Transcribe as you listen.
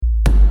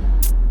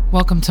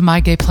Welcome to My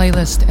Gay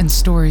Playlist and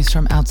stories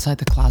from outside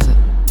the closet.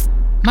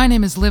 My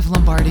name is Liv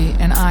Lombardi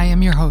and I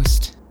am your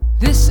host.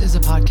 This is a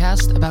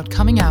podcast about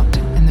coming out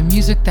and the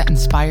music that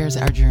inspires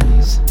our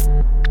journeys.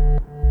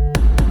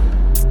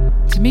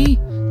 To me,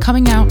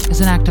 coming out is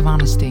an act of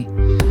honesty.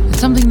 It's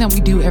something that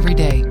we do every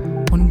day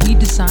when we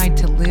decide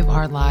to live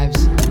our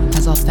lives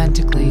as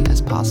authentically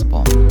as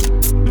possible.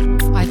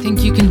 I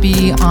think you can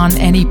be on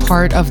any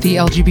part of the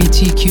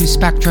LGBTQ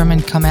spectrum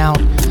and come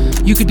out.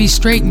 You could be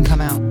straight and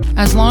come out.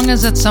 As long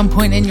as at some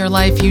point in your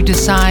life you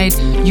decide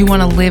you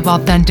want to live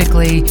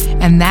authentically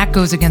and that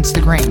goes against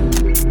the grain.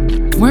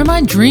 Where are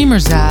my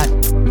dreamers at?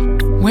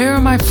 Where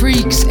are my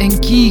freaks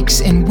and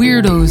geeks and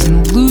weirdos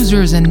and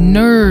losers and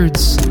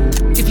nerds?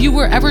 If you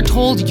were ever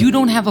told you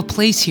don't have a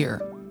place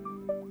here,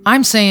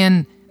 I'm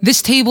saying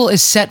this table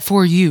is set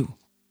for you.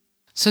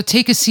 So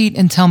take a seat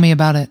and tell me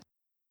about it.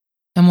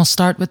 And we'll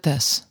start with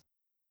this.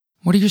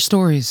 What are your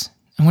stories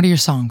and what are your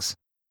songs?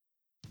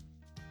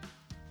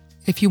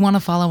 If you want to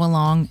follow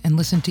along and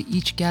listen to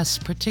each guest's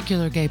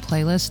particular gay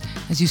playlist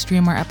as you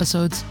stream our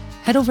episodes,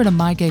 head over to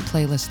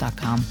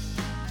mygayplaylist.com.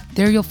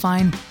 There you'll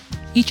find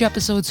each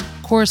episode's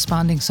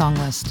corresponding song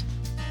list.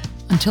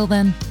 Until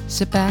then,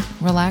 sit back,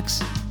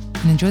 relax,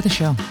 and enjoy the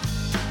show.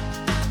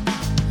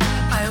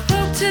 I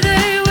woke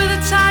today with a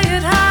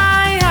tired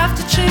high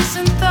after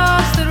chasing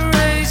thoughts that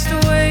raced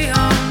away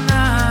all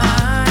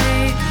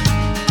night.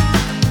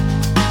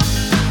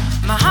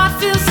 My heart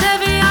feels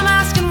heavy, I'm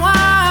asking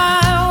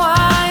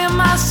why am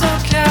I so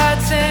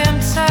goddamn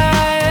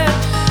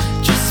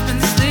tired? Just been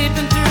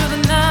sleeping through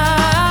the night.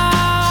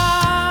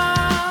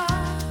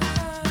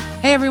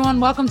 Hey everyone,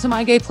 welcome to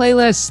My Gay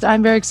Playlist.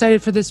 I'm very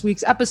excited for this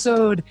week's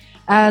episode.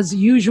 As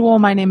usual,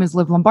 my name is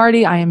Liv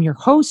Lombardi. I am your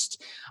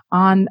host.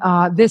 On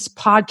this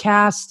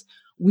podcast,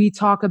 we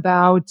talk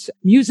about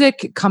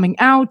music, coming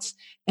out,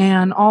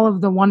 and all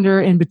of the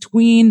wonder in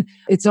between.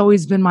 It's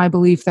always been my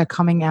belief that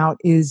coming out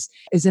is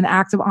an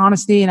act of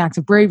honesty, an act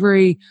of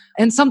bravery,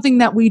 and something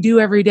that we do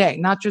every day.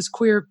 Not just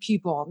queer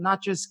people,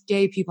 not just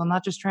gay people,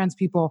 not just trans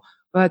people,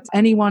 but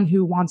anyone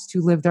who wants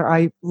to live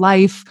their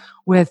life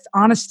with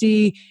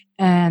honesty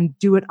and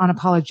do it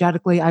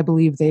unapologetically. I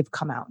believe they've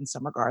come out in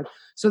some regard.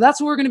 So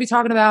that's what we're going to be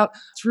talking about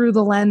through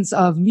the lens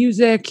of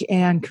music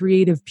and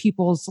creative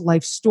people's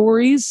life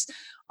stories.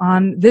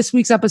 On this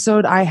week's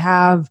episode, I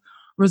have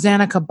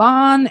Rosanna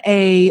Caban,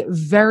 a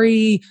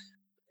very,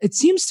 it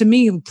seems to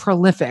me,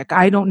 prolific.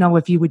 I don't know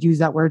if you would use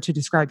that word to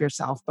describe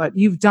yourself, but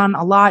you've done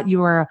a lot.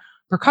 You are a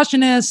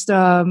percussionist,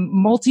 a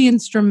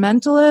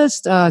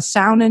multi-instrumentalist, a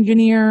sound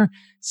engineer,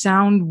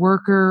 sound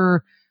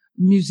worker,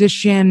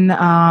 musician.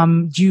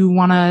 Do you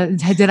want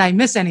to, did I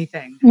miss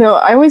anything? No,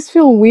 I always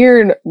feel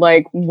weird.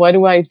 Like, what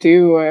do I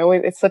do?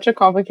 It's such a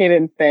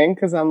complicated thing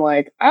because I'm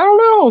like, I don't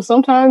know.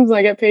 Sometimes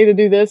I get paid to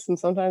do this and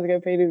sometimes I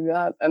get paid to do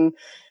that. And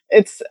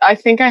I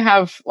think I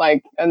have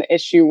like an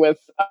issue with,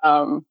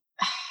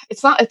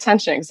 it's not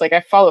attention. It's like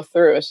I follow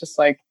through. It's just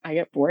like I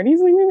get bored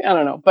easily, maybe. I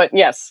don't know. But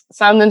yes,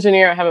 sound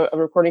engineer. I have a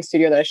recording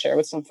studio that I share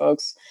with some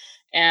folks.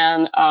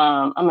 And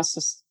I'm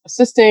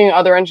assisting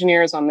other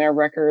engineers on their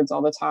records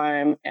all the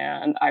time.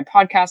 And I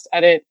podcast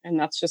edit, and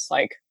that's just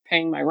like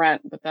paying my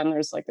rent. But then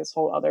there's like this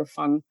whole other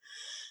fun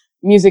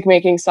music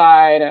making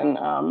side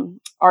and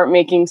art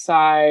making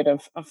side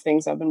of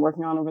things I've been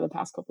working on over the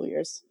past couple of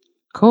years.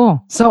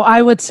 Cool. So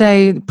I would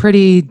say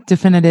pretty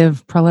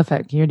definitive,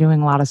 prolific. You're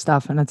doing a lot of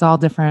stuff and it's all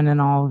different and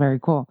all very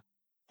cool.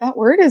 That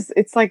word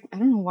it's like, I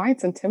don't know why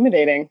it's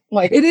intimidating.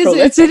 Like it is,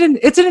 it's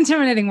an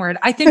intimidating word.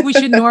 I think we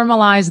should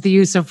normalize the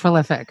use of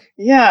prolific.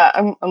 Yeah.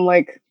 I'm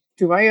like,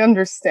 do I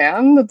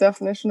understand the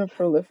definition of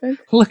prolific?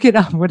 Look it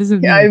up. What does it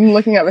mean? Yeah, I'm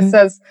looking up. It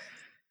says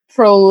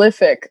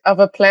prolific of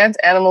a plant,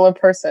 animal, or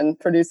person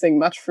producing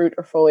much fruit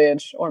or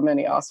foliage or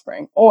many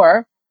offspring,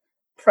 or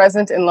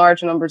present in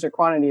large numbers or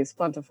quantities,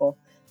 plentiful.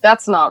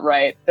 That's not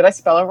right. Did I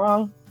spell it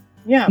wrong?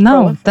 Yeah.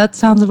 No, prolific. That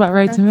sounds about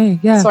right to me.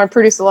 Yeah. So I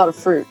produce a lot of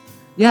fruit.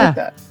 Yeah. I like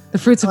that. The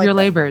fruits of like your that.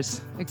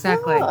 labors.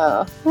 Exactly.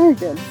 Ah, very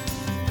good.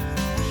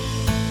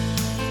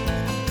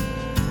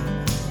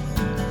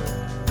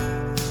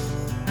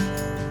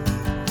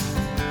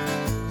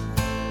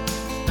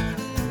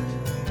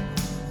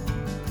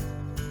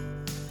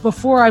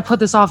 Before I put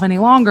this off any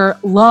longer,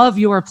 love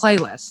your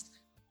playlist.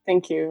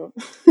 Thank you.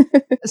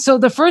 So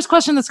the first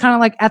question that's kind of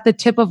like at the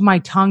tip of my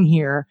tongue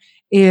here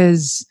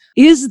is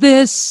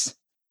this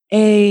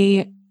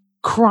a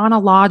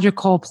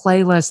chronological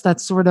playlist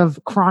that sort of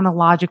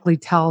chronologically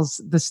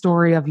tells the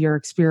story of your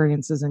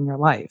experiences in your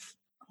life?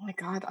 Oh my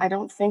God, I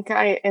don't think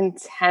I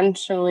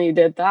intentionally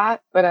did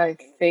that, but I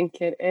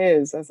think it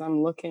is as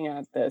I'm looking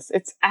at this.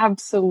 It's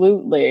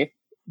absolutely.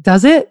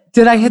 Does it?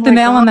 Did I hit the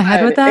nail on the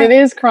head with that? It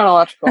is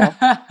chronological.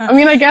 I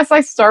mean, I guess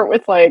I start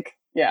with like,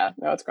 yeah,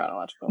 no, it's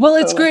chronological. Well,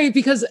 it's great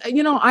because,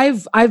 you know,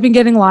 I've been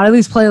getting a lot of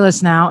these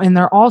playlists now and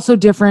they're all so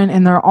different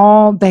and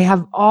they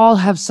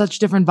have such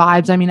different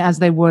vibes. I mean, as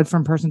they would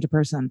from person to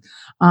person.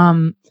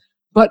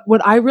 But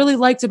what I really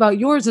liked about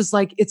yours is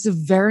like, it's a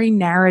very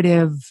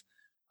narrative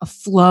a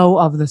flow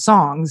of the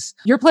songs.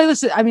 Your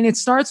playlist, I mean, it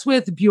starts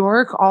with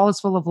Bjork, All Is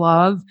Full of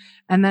Love,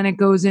 and then it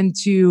goes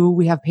into,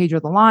 we have Pedro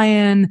the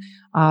Lion,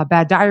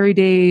 Bad Diary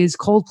Days,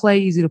 Coldplay,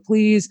 Easy to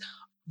Please,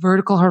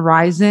 Vertical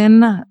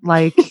Horizon.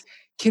 Like,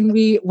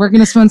 we're going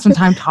to spend some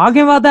time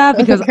talking about that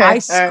because Okay,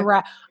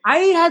 I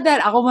had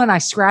that album and I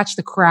scratched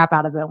the crap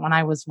out of it when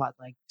I was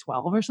like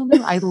 12 or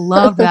something. I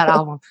love that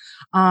album.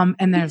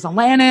 And there's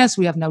Alanis,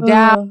 we have No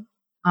Doubt,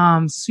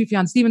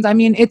 Sufjan Stevens. I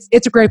mean,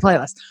 it's a great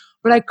playlist.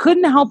 But I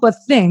couldn't help but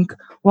think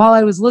while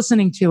I was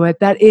listening to it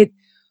that if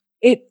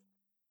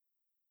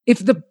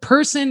the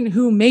person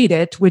who made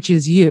it, which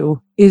is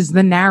you, is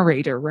the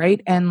narrator,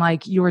 right? And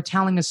like you were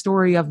telling a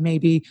story of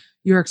maybe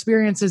your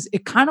experiences,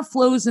 it kind of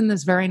flows in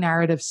this very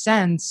narrative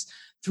sense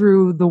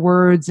through the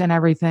words and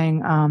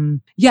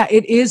everything. Yeah,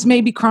 it is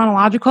maybe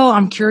chronological.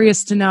 I'm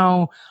curious to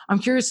know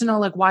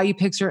like why you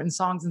pick certain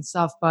songs and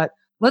stuff, but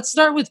let's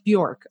start with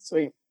Bjork.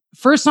 Sweet.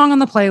 First song on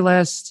the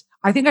playlist.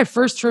 I think I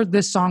first heard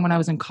this song when I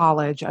was in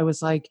college. I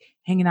was like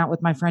hanging out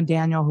with my friend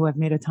Daniel, who I've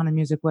made a ton of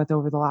music with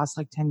over the last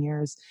like 10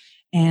 years.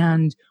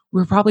 And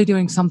we were probably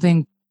doing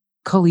something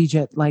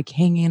collegiate, like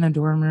hanging in a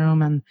dorm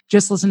room and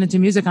just listening to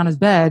music on his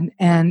bed.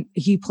 And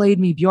he played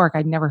me Bjork.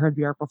 I'd never heard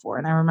Bjork before.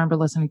 And I remember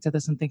listening to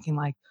this and thinking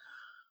like,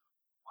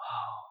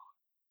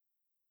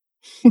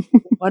 whoa,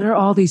 what are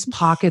all these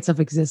pockets of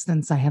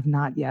existence I have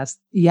not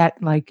yet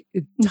like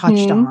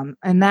touched on?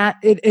 And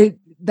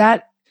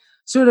that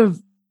sort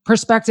of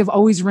perspective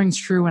always rings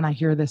true when I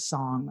hear this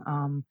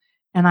song.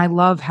 And I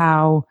love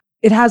how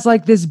it has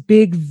like this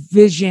big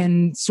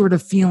vision sort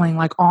of feeling,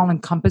 like all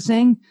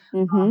encompassing.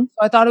 So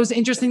I thought it was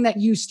interesting that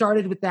you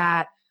started with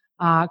that,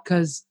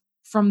 because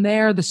from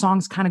there, the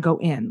songs kind of go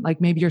in,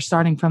 like maybe you're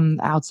starting from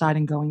the outside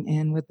and going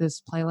in with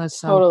this playlist.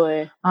 So,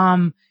 Totally.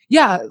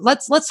 Yeah,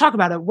 let's talk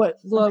about it.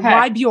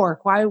 Why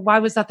Bjork? Why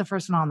was that the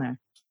first one on there?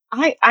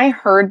 I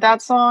heard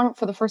that song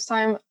for the first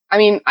time. I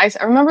mean, I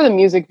remember the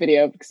music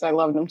video because I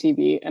loved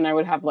MTV, and I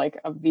would have like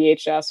a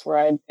VHS where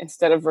I'd,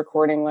 instead of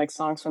recording like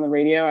songs from the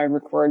radio, I'd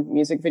record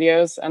music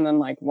videos and then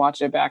like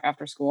watch it back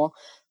after school.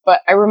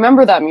 But I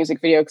remember that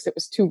music video because it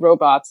was two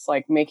robots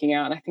like making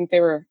out. And I think they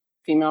were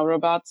female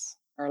robots,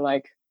 or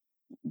like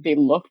they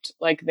looked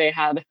like they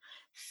had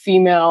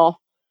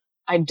female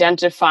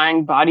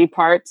identifying body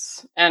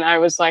parts. And I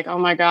was like, oh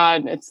my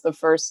God, it's the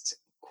first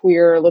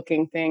queer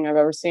looking thing I've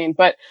ever seen.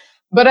 But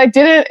it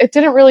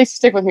didn't really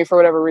stick with me for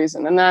whatever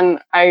reason. And then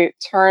I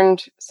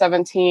turned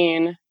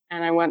 17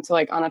 and I went to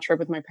like on a trip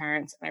with my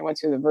parents, and I went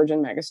to the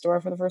Virgin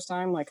Megastore for the first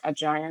time, like a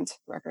giant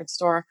record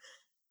store,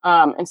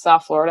 in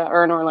South Florida,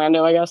 or in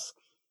Orlando, I guess.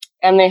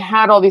 And they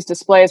had all these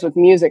displays with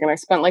music, and I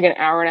spent like an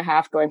hour and a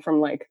half going from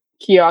like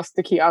kiosk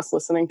to kiosk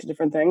listening to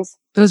different things.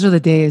 Those are the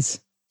days.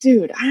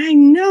 Dude, I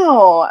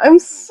know. I'm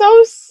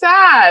so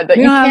sad that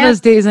we you don't have can't, those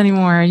days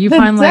anymore. You the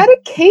find like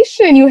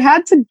dedication you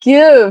had to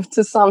give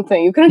to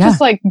something. You couldn't just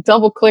like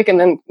double click and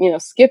then,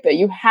 skip it.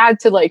 You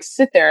had to like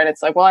sit there, and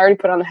it's like, well, I already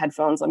put on the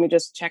headphones. Let me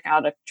just check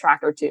out a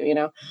track or two,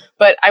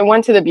 But I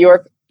went to the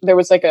Bjork. There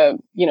was like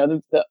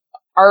the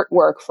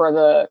artwork for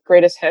the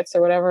greatest hits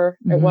or whatever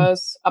it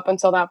was up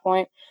until that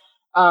point.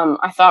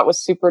 I thought was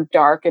super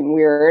dark and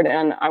weird.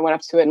 And I went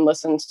up to it and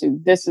listened to,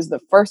 this is the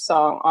first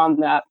song on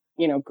that,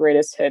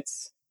 greatest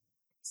hits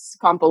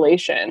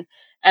compilation.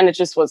 And it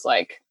just was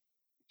like,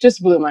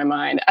 just blew my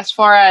mind. As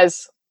far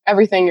as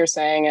everything you're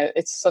saying,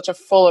 it's such a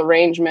full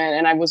arrangement.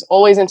 And I was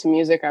always into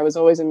music. I was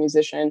always a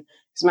musician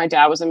because my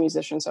dad was a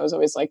musician. So I was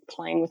always like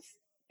playing with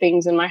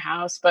things in my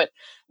house. But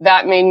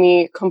that made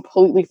me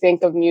completely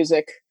think of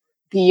music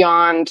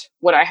beyond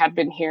what I had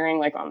been hearing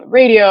like on the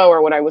radio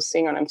or what I was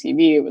seeing on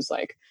MTV. It was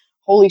like,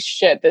 holy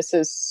shit, this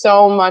is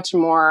so much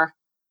more,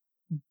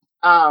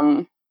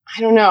 I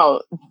don't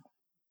know,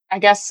 I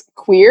guess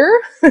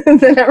queer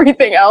than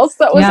everything else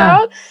that was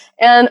out.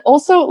 And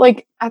also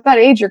like at that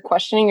age, you're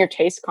questioning your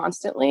taste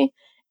constantly.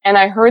 And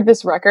I heard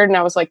this record and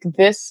I was like,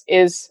 this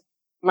is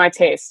my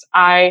taste.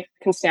 I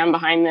can stand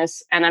behind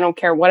this, and I don't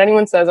care what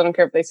anyone says. I don't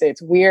care if they say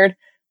it's weird.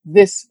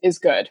 This is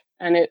good.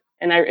 And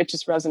it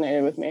just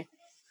resonated with me.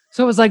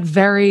 So it was like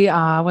very,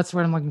 what's the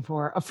word I'm looking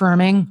for?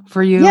 Affirming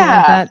for you. Yeah.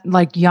 Like that,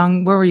 like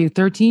young, where were you?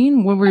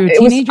 13? When were you a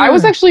teenager? I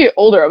was actually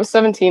older. I was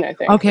 17, I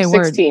think. Okay.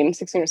 16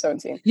 or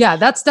 17. Yeah.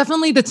 That's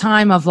definitely the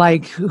time of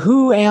like,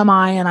 who am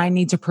I? And I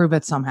need to prove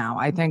it somehow.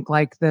 I think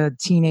like the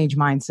teenage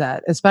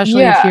mindset,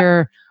 especially if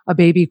you're a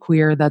baby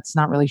queer that's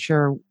not really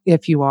sure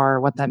if you are,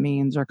 what that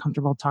means, or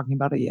comfortable talking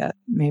about it yet.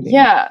 Maybe.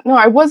 Yeah. No,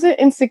 I wasn't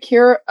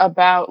insecure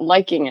about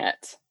liking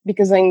it.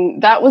 Because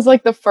that was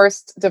like the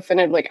first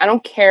definitive, like, I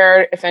don't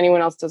care if anyone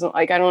else doesn't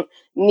like, I don't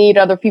need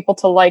other people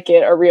to like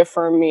it or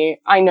reaffirm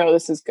me. I know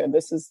this is good.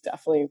 This is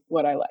definitely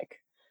what I like.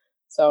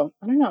 So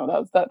I don't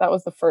know. That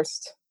was the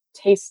first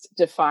taste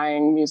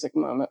defying music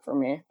moment for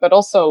me, but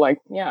also like,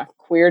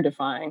 queer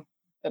defying,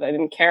 that I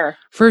didn't care.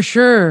 For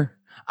sure.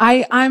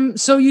 I'm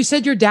so you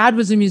said your dad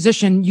was a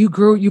musician. You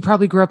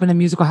probably grew up in a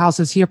musical house.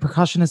 Is he a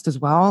percussionist as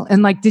well?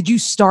 And like, did you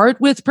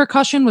start with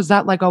percussion? Was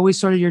that like always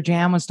sort of your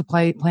jam was to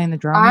playing the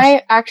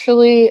drums?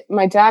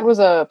 My dad was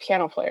a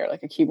piano player,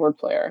 like a keyboard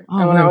player. Oh,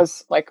 and when I right.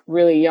 was like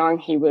really young,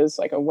 he was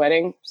like a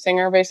wedding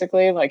singer,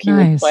 basically. Like he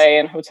would Nice. play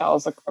in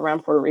hotels like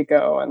around Puerto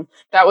Rico. And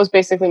that was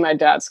basically my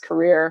dad's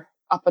career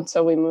up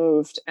until we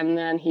moved. And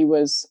then he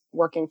was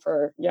working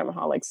for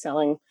Yamaha, like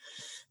selling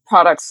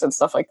products and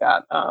stuff like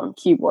that,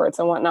 keyboards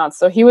and whatnot.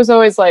 So he was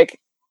always like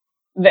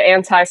the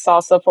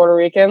anti-salsa Puerto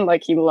Rican.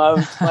 Like he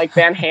loved like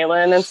Van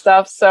Halen and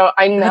stuff. So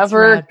I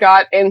never rad.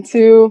 got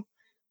into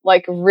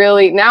like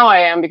really, now I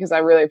am because I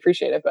really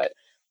appreciate it, but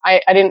I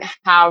didn't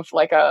have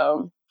like a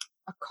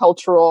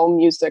cultural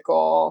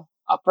musical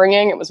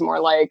upbringing. It was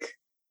more like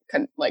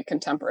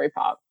contemporary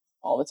pop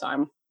all the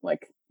time.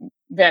 Like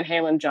Van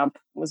Halen Jump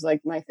was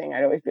like my thing.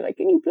 I'd always be like,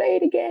 can you play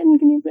it again?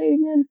 Can you play it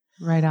again?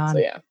 Right on. So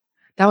yeah.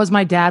 That was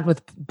my dad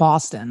with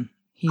Boston.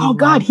 He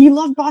He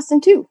loved Boston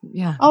too.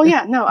 Yeah. Oh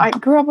yeah, no, I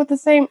grew up with the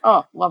same.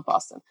 Oh, love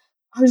Boston.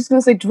 I was just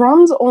gonna say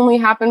drums only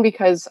happened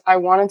because I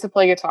wanted to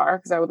play guitar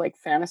because I would like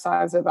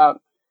fantasize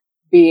about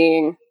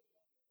being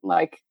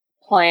like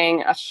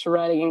playing a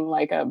shredding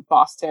like a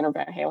Boston or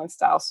Van Halen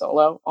style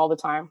solo all the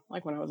time,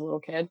 like when I was a little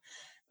kid.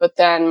 But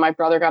then my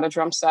brother got a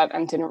drum set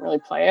and didn't really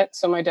play it,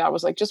 so my dad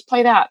was like, "Just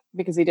play that,"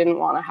 because he didn't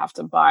want to have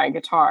to buy a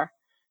guitar.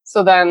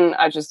 So then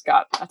I just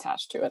got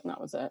attached to it, and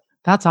that was it.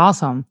 That's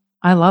awesome.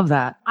 I love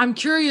that. I'm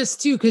curious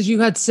too, because you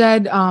had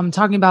said,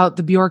 talking about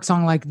the Bjork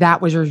song, like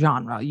that was your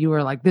genre. You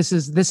were like, this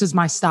is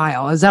my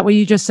style. Is that what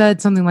you just said?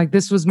 Something like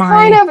this was my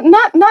Kind of,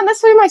 not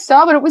necessarily my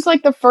style, but it was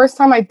like the first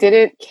time I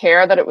didn't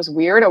care that it was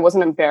weird. I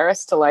wasn't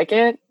embarrassed to like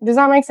it. Does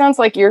that make sense?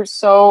 Like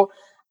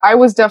I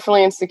was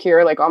definitely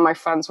insecure. Like all my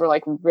friends were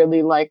like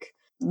really like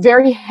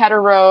very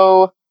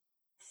hetero,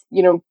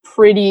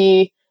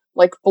 pretty,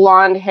 like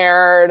blonde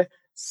haired,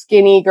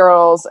 skinny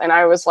girls, and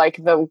I was like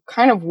the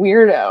kind of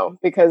weirdo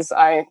because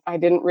I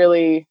didn't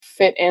really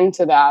fit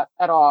into that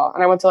at all.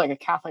 And I went to like a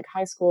Catholic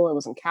high school. I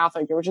wasn't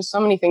Catholic. There were just so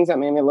many things that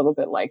made me a little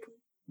bit like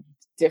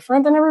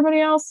different than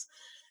everybody else.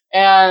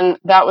 And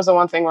that was the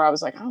one thing where I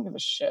was like, I don't give a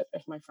shit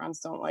if my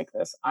friends don't like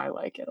this. I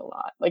like it a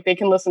lot. Like they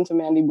can listen to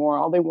Mandy Moore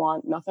all they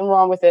want. Nothing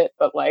wrong with it.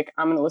 But like,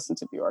 I'm going to listen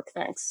to Bjork.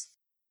 Thanks.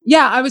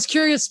 Yeah, I was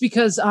curious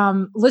because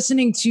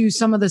listening to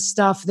some of the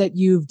stuff that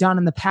you've done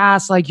in the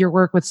past, like your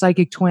work with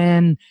Psychic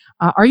Twin.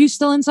 Are you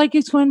still in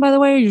Psychic Twin, by the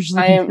way? Or you're just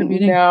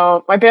contributing?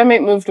 No, my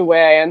bandmate moved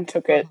away and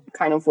took it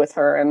kind of with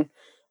her, and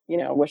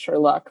wish her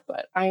luck.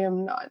 But I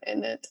am not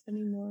in it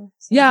anymore.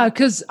 So. Yeah,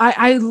 because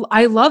I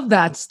love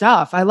that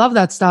stuff. I love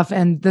that stuff,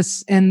 and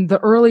the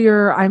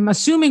earlier. I'm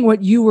assuming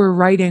what you were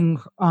writing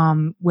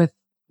with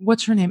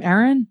what's her name,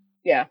 Erin?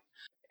 Yeah.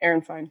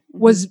 Erin Fine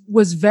was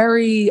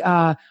very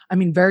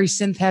very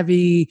synth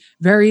heavy,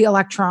 very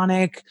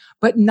electronic,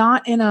 but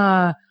not in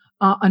a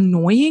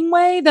annoying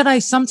way that I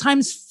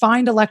sometimes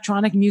find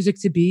electronic music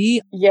to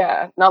be.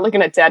 Yeah, not like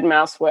in a Dead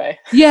Mouse way.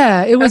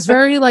 Yeah, it was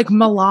very like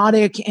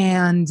melodic,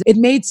 and it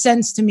made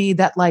sense to me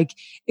that like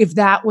if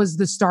that was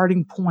the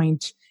starting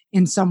point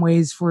in some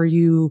ways for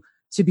you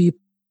to be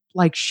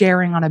like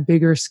sharing on a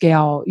bigger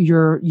scale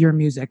your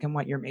music and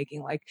what you're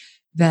making, like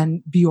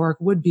then Bjork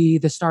would be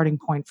the starting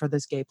point for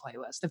this gay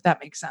playlist, if that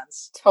makes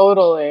sense.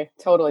 Totally.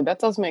 That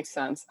does make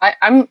sense.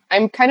 I'm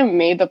kind of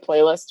made the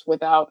playlist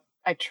without.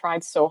 I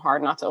tried so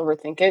hard not to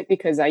overthink it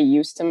because I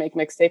used to make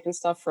mixtape and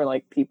stuff for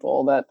like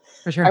people that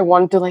For sure. I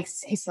wanted to like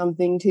say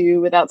something to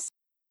without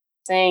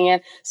saying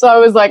it. So I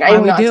was like,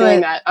 I'm not doing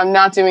that. I'm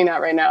not doing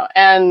that right now.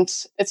 And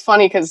it's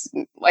funny because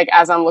like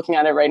as I'm looking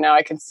at it right now,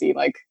 I can see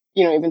like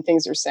even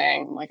things you're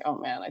saying. I'm like, oh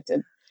man,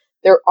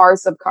 there are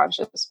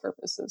subconscious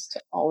purposes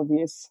to all of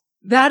these.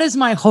 That is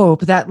my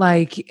hope that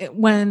like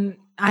when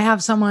I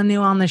have someone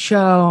new on the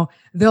show,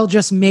 they'll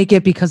just make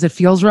it because it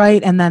feels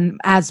right. And then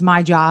as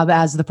my job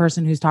as the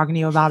person who's talking to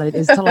you about it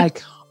is to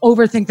like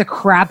overthink the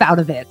crap out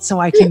of it so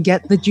I can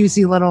get the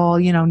juicy little,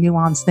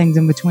 nuanced things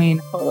in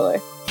between. Totally.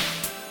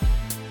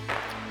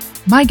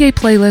 My Gay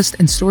Playlist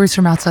and Stories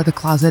from Outside the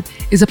Closet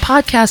is a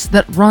podcast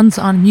that runs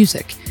on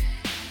music.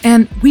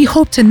 And we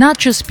hope to not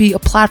just be a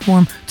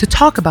platform to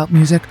talk about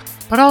music,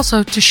 but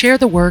also to share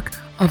the work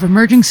of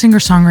emerging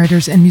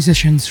singer-songwriters and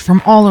musicians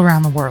from all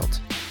around the world.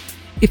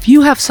 If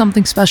you have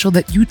something special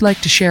that you'd like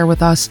to share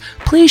with us,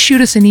 please shoot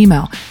us an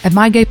email at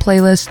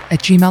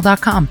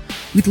mygayplaylist@gmail.com.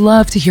 We'd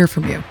love to hear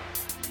from you.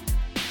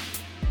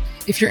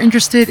 If you're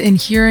interested in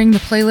hearing the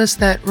playlist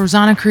that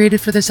Rosanna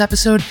created for this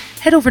episode,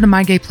 head over to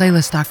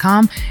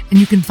mygayplaylist.com and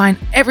you can find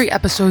every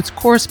episode's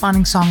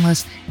corresponding song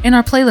list in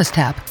our playlist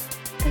tab.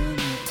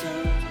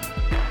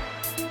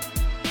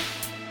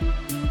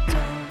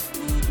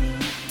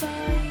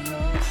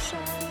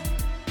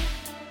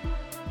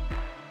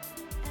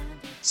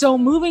 So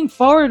moving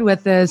forward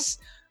with this,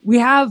 we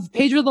have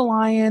Pedro the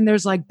Lion.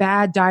 There's like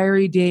Bad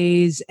Diary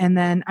Days. And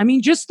then,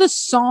 just the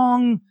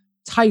song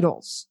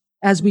titles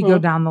as we go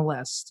down the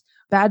list.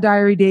 Bad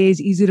Diary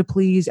Days, Easy to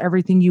Please,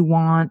 Everything You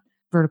Want,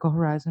 Vertical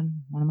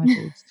Horizon, one of my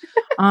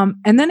faves.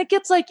 And then it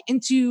gets like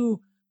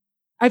into,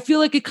 I feel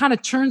like it kind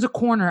of turns a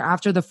corner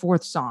after the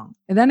fourth song.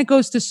 And then it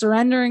goes to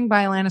Surrendering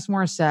by Alanis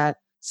Morissette,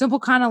 Simple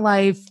Kind of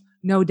Life,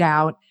 No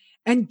Doubt.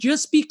 And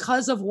just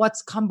because of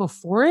what's come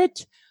before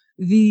it,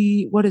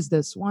 what is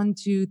this? 1,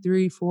 2,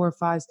 3, 4,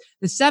 5.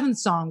 The seventh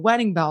song,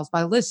 Wedding Bells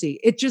by Lissy.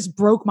 It just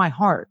broke my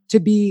heart to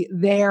be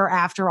there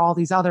after all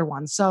these other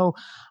ones. So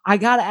I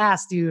got to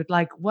ask, dude,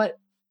 like what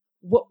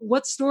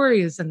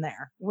story is in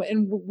there?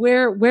 And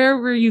where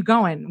were you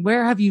going?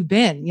 Where have you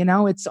been? You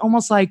know, it's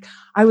almost like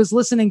I was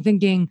listening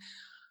thinking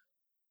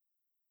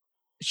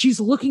she's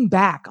looking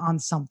back on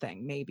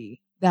something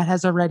maybe that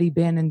has already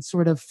been and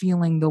sort of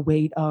feeling the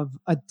weight of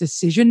a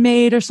decision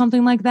made or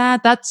something like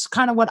that. That's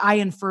kind of what I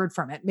inferred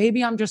from it.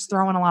 Maybe I'm just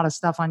throwing a lot of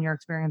stuff on your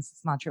experience.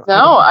 It's not true. No,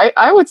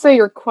 I would say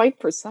you're quite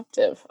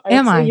perceptive.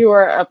 Am I? You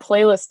are a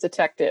playlist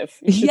detective.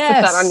 You should put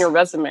that Yes. on your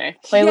resume.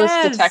 Playlist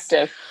Yes.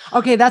 detective.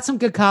 Okay, that's some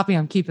good copy.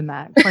 I'm keeping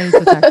that.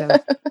 Playlist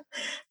detective.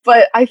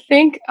 But I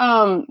think,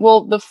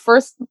 well, those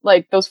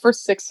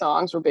first 6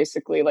 songs were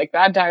basically like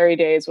Bad Diary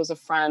Days was a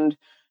friend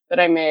that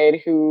I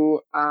made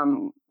who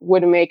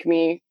would make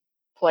me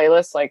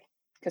playlists like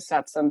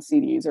cassettes and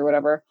CDs or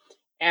whatever.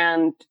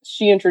 And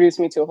she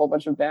introduced me to a whole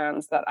bunch of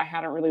bands that I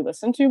hadn't really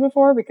listened to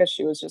before because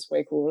she was just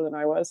way cooler than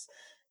I was.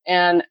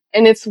 And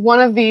it's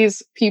one of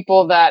these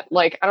people that,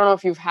 like, I don't know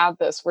if you've had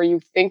this where you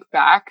think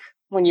back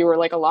when you were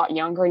like a lot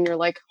younger and you're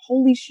like,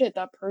 holy shit,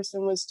 that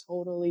person was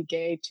totally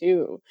gay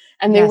too.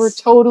 And they were Yes.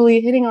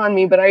 totally hitting on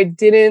me, but I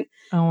didn't,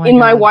 Oh my in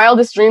my God.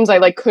 wildest dreams, I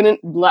like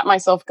couldn't let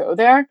myself go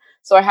there.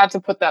 So I had to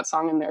put that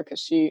song in there because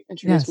she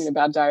introduced me Yes. to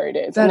Bad Diary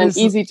Days. That And then is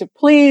Easy to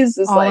Please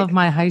is all like, of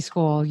my high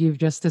school. You've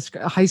just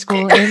described high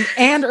school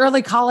and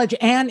early college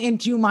and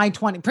into my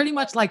 20s, pretty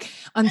much like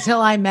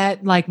until I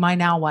met like my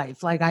now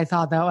wife. Like I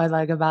thought that was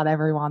like about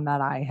everyone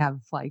that I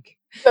have like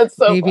that's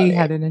so maybe funny.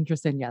 had an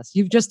interest in. Yes.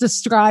 You've just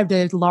described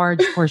a large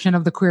portion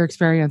of the queer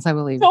experience, I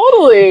believe.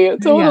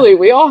 Totally.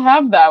 We all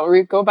have that where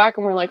we go back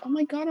and we're like, oh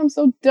my God, I'm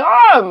so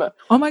dumb.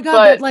 Oh my God,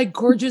 But- that like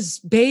gorgeous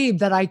babe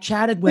that I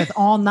chatted with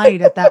all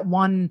night at that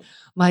one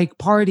like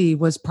party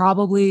was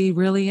probably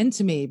really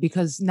into me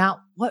because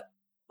now what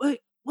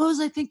was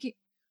I thinking?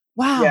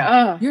 Wow,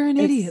 Yeah, you're an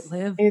it's- idiot,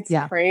 Liv. It's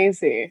yeah,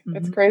 crazy.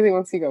 It's Mhm. crazy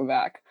once you go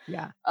back.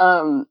 yeah.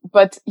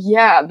 But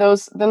yeah,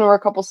 then there were a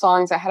couple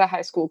songs. I had a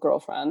high school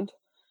girlfriend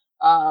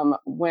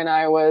when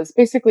I was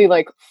basically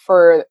like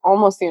for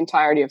almost the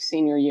entirety of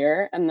senior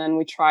year. And then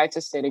we tried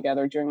to stay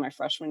together during my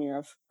freshman year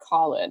of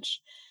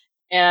college.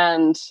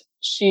 And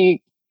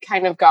she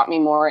kind of got me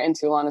more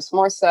into Alanis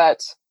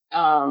Morissette.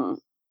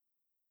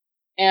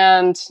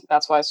 And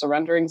that's why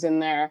Surrendering's in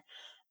there.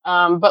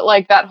 But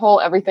like that whole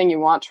Everything You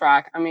Want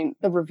track, I mean,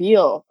 the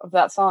reveal of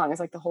that song is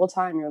like the whole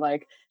time you're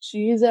like,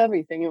 she's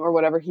everything or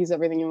whatever, he's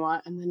everything you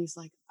want. And then he's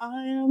like,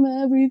 I am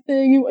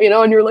everything you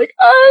know, and you're like,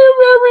 I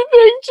am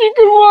everything she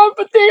could want,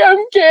 but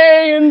I'm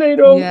gay and they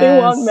want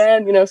Yes.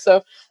 men, you know?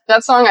 So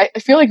that song, I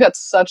feel like that's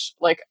such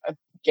like a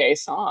gay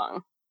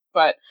song,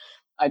 but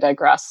I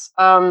digress.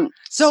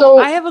 So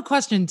I have a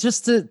question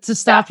just to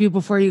stop you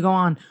before you go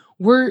on.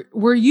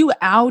 Were you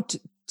out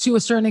to a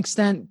certain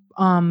extent,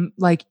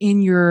 like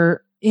in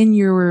your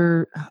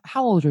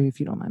how old are you, if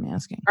you don't mind me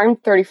asking? I'm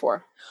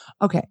 34.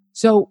 Okay.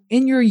 So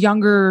in your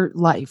younger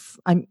life,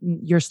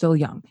 you're still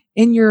young.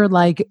 In your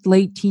like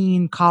late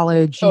teen,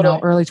 college, Totally.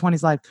 early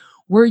 20s life,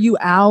 were you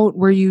out?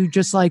 Were you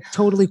just like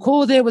totally cool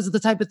with it? Was it the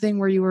type of thing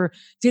where you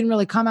didn't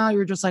really come out? You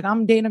were just like,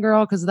 I'm dating a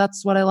girl because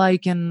that's what I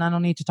like and I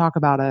don't need to talk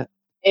about it.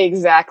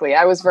 Exactly.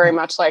 I was very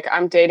much like,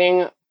 I'm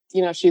dating,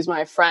 she's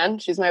my friend,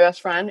 she's my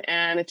best friend,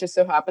 and it just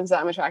so happens that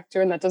I'm attracted to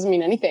her, and that doesn't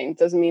mean anything. It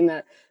doesn't mean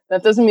that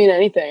doesn't mean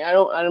anything. I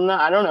don't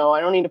know. I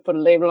don't need to put a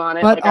label on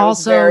it. But like, I was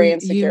also very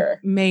insecure.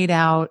 you made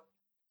out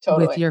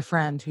Totally. with your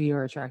friend who you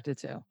were attracted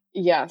to.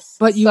 Yes.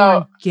 But you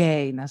weren't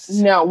gay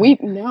necessarily.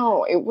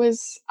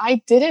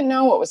 I didn't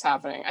know what was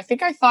happening. I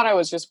think I thought I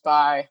was just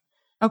bi.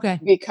 Okay.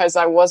 Because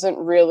I wasn't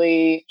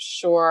really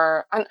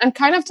sure. And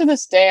kind of to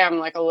this day, I'm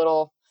like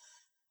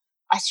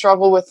I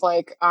struggle with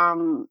like,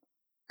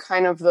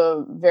 kind of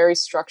the very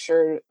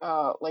structured,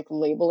 like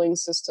labeling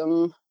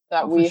system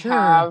that we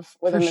have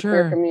within the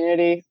queer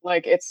community.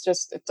 Like, it's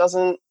just,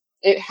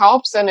 it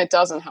helps and it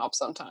doesn't help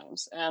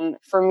sometimes. And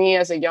for me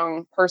as a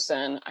young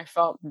person, I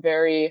felt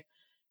very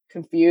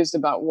confused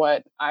about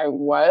what I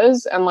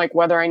was and like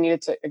whether I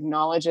needed to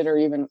acknowledge it or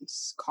even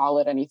call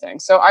it anything.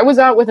 So I was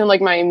out within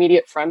like my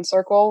immediate friend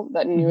circle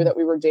that knew that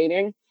we were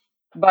dating.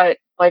 But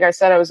like I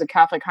said, I was a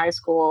Catholic high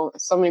school.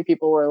 So many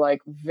people were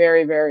like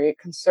very, very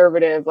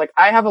conservative. Like,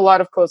 I have a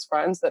lot of close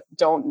friends that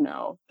don't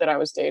know that I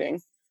was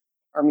dating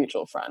our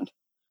mutual friend.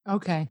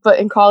 Okay. But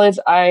in college,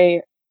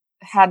 I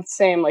had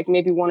like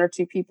maybe 1 or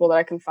 2 people that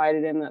I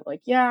confided in that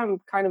like, yeah, I'm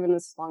kind of in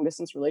this long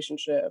distance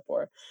relationship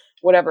or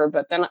whatever.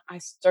 But then I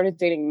started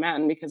dating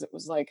men because it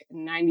was like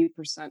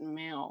 90%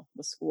 male.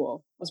 The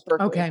school was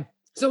Berkeley. Okay.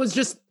 So it was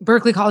just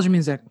Berkeley College of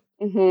Music.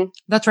 Mm-hmm.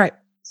 That's right.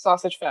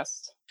 Sausage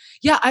Fest.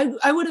 Yeah,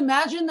 I would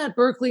imagine that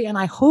Berkeley, and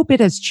I hope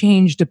it has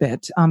changed a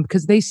bit,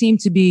 because they seem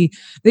to be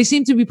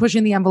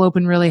pushing the envelope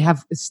and really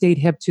have stayed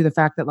hip to the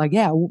fact that like,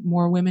 yeah,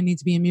 more women need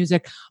to be in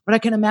music. But I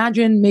can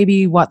imagine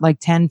maybe like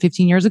 10,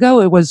 15 years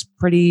ago, it was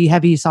pretty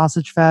heavy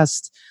Sausage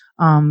Fest,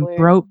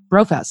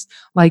 bro fest,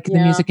 like the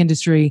music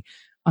industry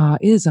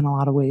is in a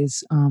lot of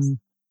ways.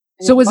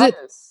 So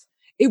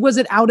was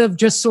it out of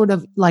just sort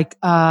of like,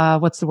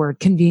 what's the word?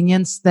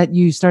 Convenience that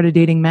you started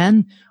dating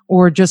men,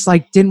 or just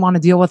like didn't want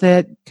to deal with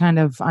it? Kind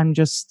of, I'm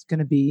just going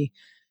to be,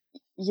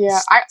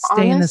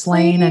 stay in this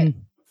lane.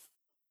 And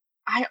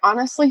I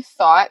honestly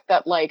thought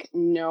that like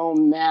no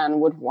man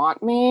would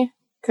want me,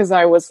 because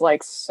I was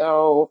like,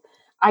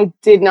 I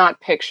did not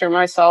picture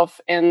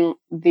myself in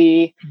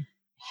the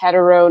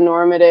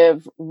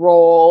heteronormative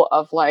role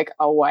of like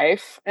a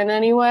wife in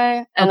any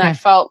way. And I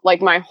felt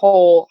like my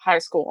whole high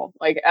school,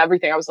 like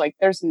everything, I was like,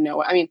 there's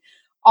no, I mean,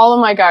 all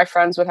of my guy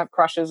friends would have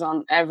crushes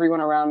on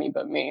everyone around me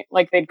but me.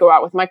 Like they'd go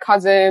out with my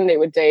cousin, they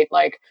would date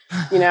like,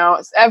 you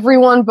know,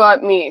 everyone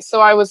but me.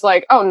 So I was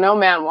like, oh, no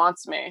man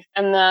wants me.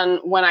 And then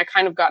when I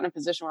kind of got in a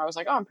position where I was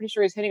like, oh, I'm pretty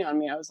sure he's hitting on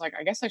me, I was like,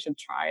 I guess I should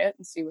try it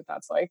and see what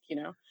that's like, you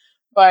know.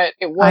 But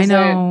it wasn't.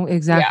 I know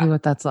exactly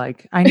what that's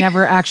like. I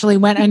never actually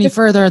went any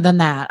further than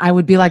that. I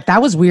would be like,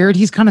 that was weird.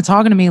 He's kind of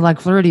talking to me like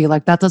flirty.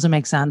 Like that doesn't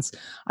make sense.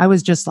 I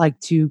was just like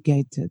too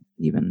gay to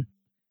even.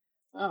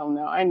 Oh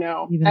no, I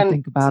know. Even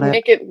think about it. To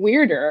make it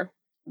weirder,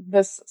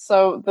 this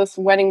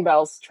Wedding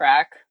Bells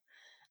track,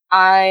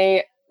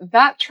 I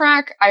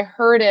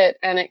heard it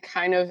and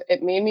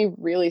it made me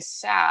really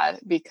sad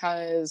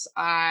because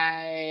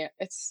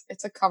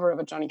it's a cover of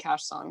a Johnny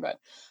Cash song, but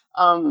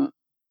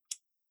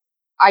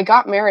I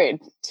got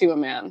married to a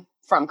man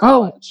from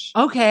college.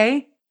 Oh,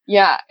 okay.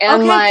 Yeah.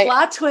 And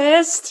plot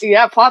twist.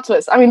 Yeah, plot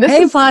twist. I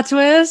mean, plot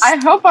twist. I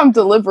hope I'm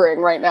delivering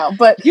right now,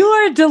 but you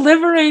are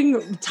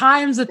delivering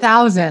times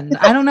 1,000.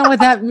 I don't know what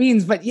that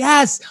means, but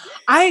yes.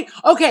 I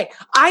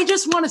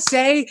just want to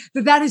say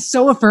that is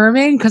so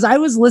affirming, because I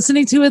was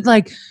listening to it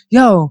like,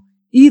 yo,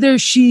 either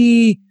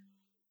she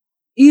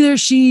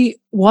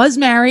was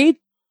married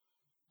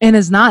and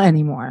is not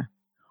anymore,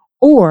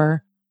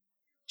 or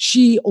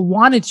she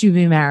wanted to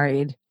be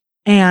married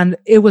and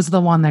it was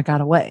the one that got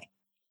away.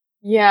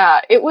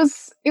 Yeah, it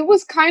was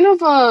kind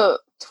of a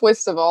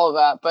twist of all of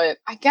that, but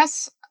I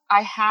guess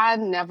I had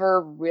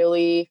never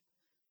really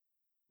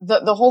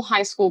the whole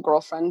high school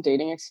girlfriend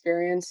dating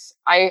experience.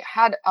 It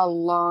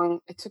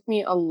took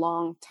me a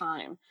long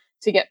time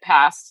to get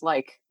past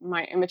like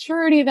my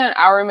immaturity, then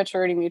our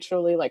immaturity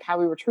mutually, like how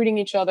we were treating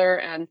each other.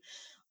 And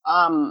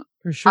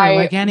for sure,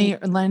 like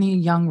any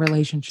young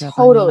relationship.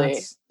 Totally. I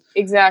mean,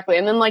 exactly.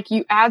 And then like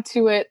you add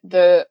to it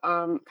the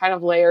kind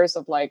of layers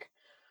of like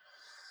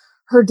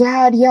her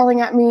dad yelling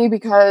at me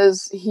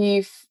because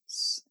he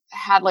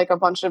had like a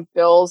bunch of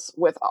bills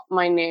with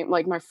my name,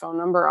 like my phone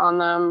number on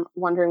them,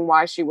 wondering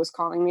why she was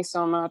calling me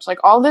so much. Like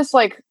all this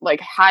like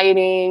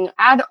hiding,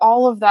 add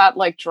all of that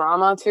like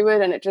drama to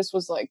it, and it just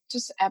was like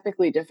just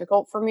epically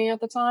difficult for me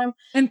at the time.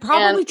 And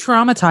probably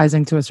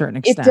traumatizing to a certain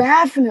extent. It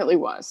definitely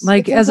was.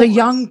 Like as a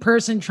young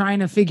person trying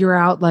to figure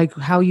out like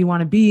how you want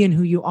to be and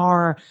who you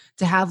are,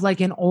 to have like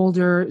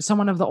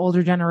someone of the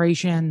older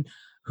generation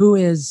who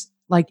is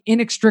like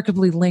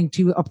inextricably linked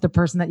to the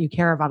person that you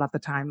care about at the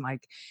time,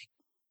 like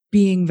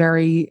being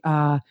very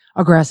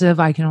aggressive.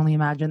 I can only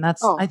imagine. I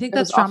think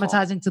that's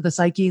traumatizing awful to the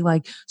psyche.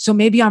 Like, so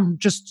maybe I'm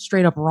just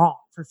straight up wrong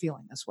for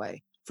feeling this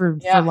way, for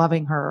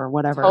loving her or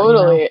whatever.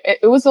 Totally. You know?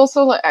 It was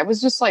also like, I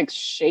was just like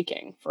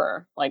shaking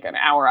for like an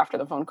hour after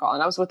the phone call.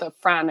 And I was with a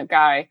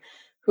guy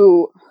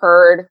who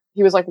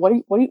he was like,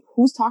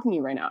 who's talking to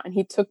you right now? And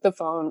he took the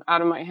phone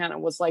out of my hand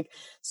and was like,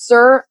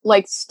 sir,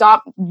 like,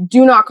 stop,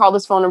 do not call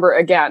this phone number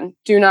again.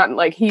 Do not,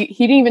 like, he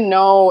didn't even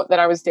know that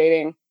I was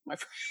dating my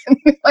friend.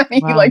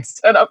 He like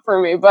stood up for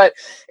me, but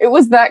it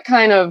was that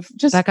kind of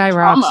just that guy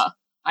trauma. Rocks.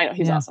 I know,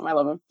 he's awesome. I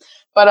love him.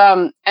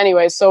 But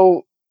anyway,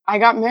 so I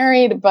got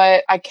married,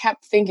 but I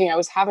kept thinking, I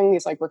was having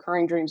these like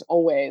recurring dreams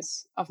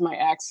always of my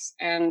ex.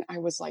 And I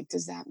was like,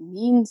 does that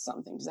mean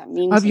something? Does that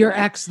mean of something? your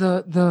ex,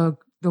 the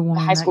woman, the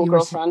high school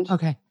girlfriend?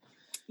 Okay.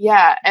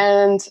 Yeah.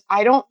 And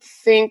I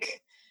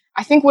think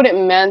what it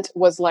meant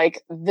was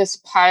like this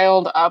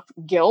piled up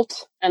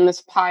guilt and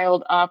this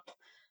piled up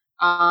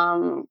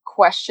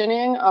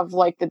questioning of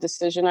like the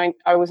decision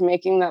I was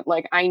making, that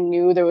like I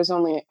knew there was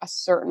only a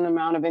certain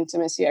amount of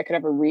intimacy I could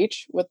ever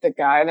reach with the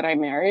guy that I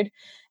married.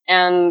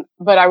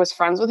 But I was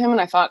friends with him, and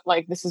I thought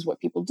like, this is what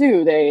people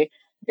do. They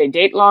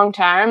date long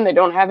time, they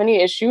don't have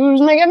any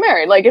issues, and they get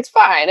married. Like, it's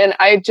fine. And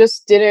I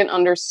just didn't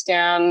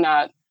understand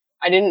that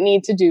I didn't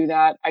need to do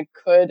that. I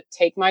could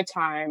take my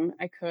time.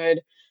 I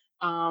could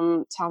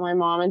tell my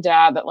mom and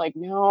dad that like,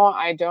 no,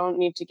 I don't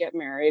need to get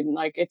married. And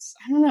like,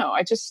 I don't know.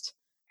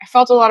 I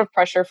felt a lot of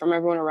pressure from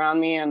everyone around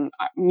me, and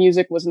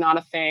music was not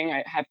a thing.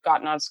 I had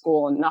gotten out of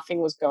school and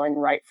nothing was going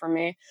right for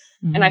me.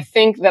 Mm-hmm. And I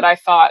think that I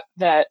thought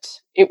that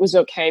it was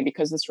okay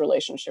because this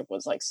relationship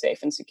was like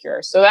safe and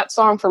secure. So that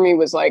song for me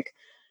was like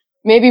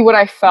maybe what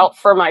I felt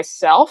for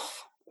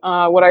myself,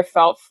 what I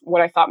thought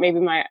maybe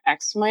my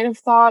ex might have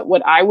thought,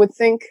 what I would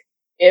think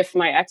if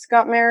my ex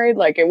got married.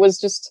 Like it was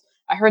just,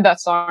 I heard that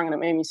song and it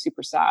made me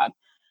super sad.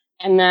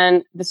 And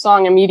then the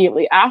song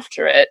immediately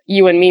after it,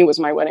 You and Me, was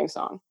my wedding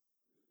song.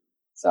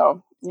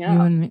 So yeah.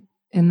 You and Me.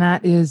 And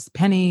that is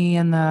Penny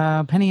and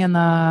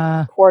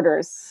the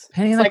Quarters.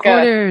 Penny It's and the like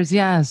Quarters.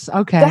 Yes.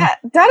 Okay.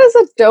 that is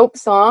a dope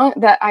song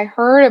that I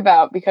heard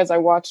about because I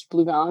watched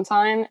Blue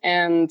Valentine,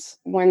 and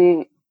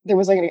when there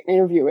was like an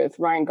interview with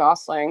Ryan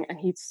Gosling, and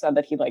he said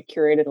that he like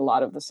curated a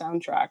lot of the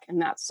soundtrack,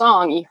 and that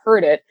song, he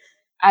heard it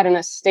at an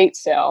estate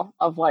sale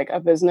of like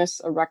a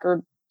business, a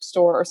record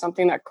store or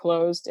something that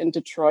closed in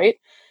Detroit.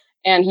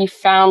 And he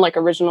found like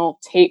original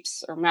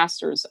tapes or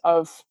masters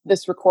of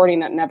this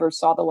recording that never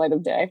saw the light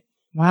of day.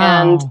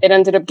 Wow. And it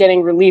ended up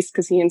getting released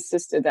because he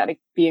insisted that it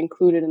be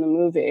included in the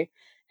movie.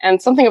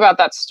 And something about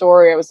that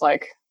story, I was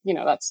like, you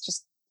know, that's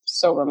just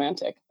so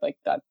romantic. Like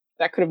that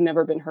could have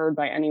never been heard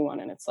by anyone.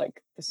 And it's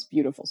like this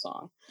beautiful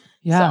song.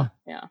 Yeah. So,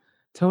 yeah.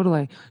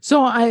 Totally.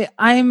 So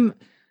I'm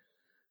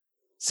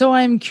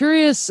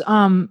curious.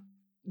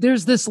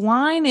 There's this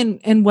line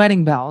in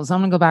Wedding Bells.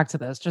 I'm gonna go back to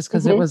this just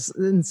because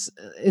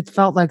it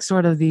felt like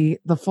sort of the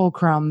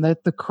fulcrum,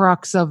 the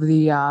crux of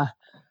the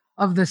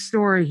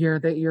story here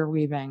that you're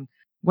weaving.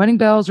 Wedding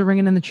bells are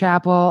ringing in the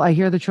chapel. I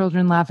hear the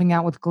children laughing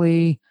out with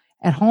glee.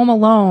 At home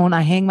alone,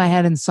 I hang my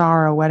head in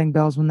sorrow. Wedding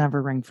bells will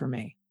never ring for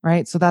me.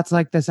 Right. So that's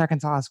like the second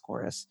to last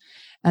chorus.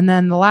 And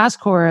then the last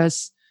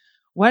chorus,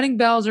 wedding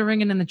bells are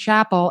ringing in the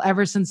chapel.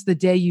 Ever since the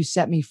day you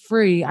set me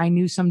free, I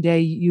knew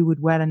someday you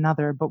would wed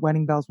another, but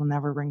wedding bells will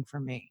never ring for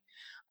me.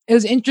 It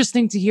was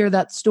interesting to hear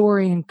that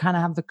story and kind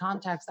of have the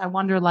context. I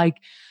wonder, like,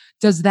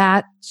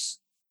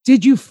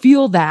 did you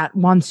feel that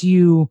once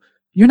you're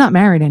not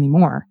married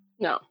anymore?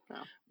 No.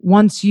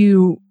 Once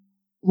you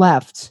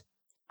left,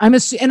 I'm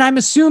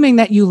assuming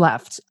that you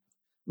left.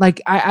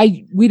 Like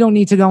we don't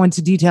need to go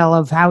into detail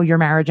of how your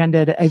marriage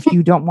ended if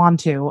you don't want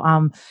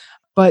to.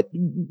 But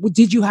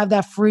did you have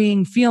that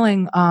freeing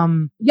feeling?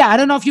 Yeah, I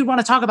don't know if you'd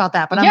want to talk about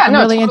that, but I'm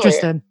really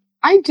interested.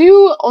 I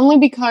do, only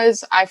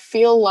because I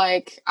feel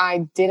like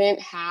I didn't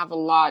have a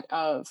lot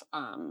of,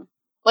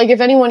 like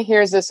if anyone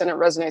hears this and it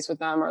resonates with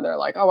them, or they're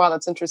like, oh, wow,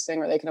 that's interesting,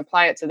 or they can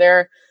apply it to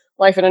their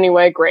life in any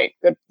way, great.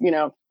 Good,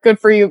 good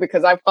for you,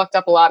 because I've fucked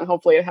up a lot and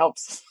hopefully it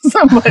helps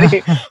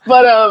somebody.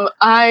 But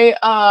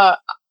I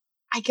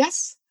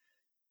guess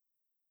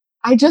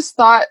I just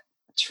thought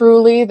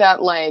truly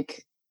that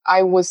like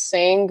I was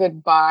saying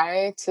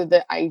goodbye to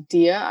the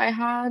idea I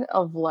had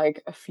of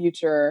like a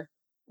future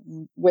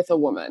with a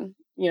woman,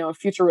 a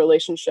future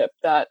relationship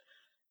that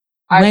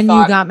when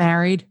you got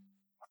married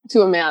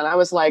to a man, I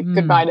was like,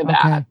 goodbye to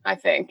that, okay. I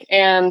think.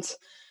 And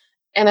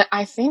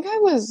I think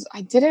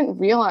I didn't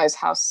realize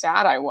how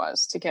sad I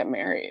was to get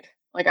married.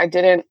 Like I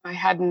didn't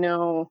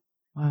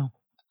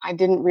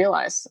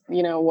realize,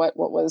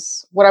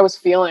 what I was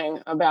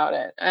feeling about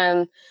it.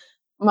 And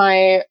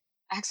my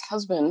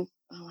ex-husband,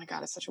 oh my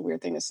God, it's such a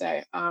weird thing to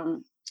say.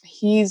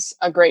 He's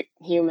a great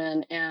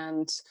human,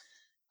 and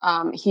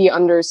he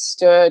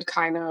understood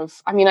kind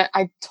of,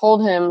 I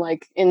told him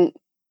like in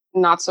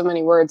not so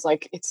many words,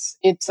 like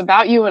it's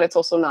about you and it's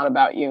also not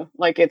about you.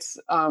 Like it's,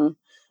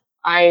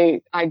 I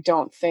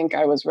don't think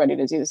I was ready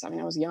to do this. I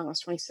was young. I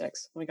was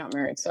 26 when we got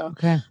married. So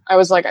okay. I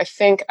was like, I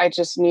think I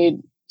just need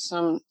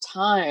some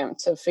time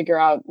to figure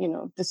out,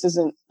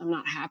 I'm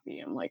not happy.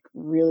 I'm like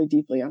really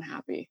deeply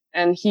unhappy.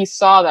 And he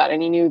saw that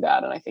and he knew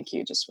that. And I think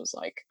he just was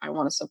like, I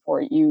want to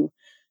support you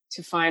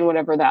to find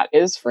whatever that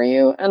is for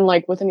you. And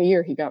like within a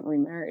year, he got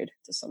remarried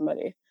to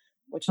somebody,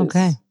 which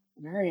is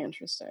very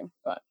interesting,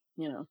 but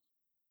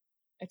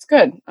it's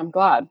good. I'm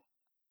glad.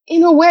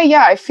 In a way,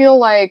 yeah, I feel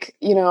like,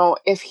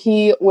 if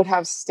he would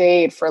have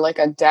stayed for like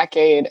a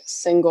decade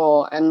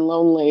single and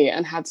lonely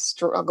and had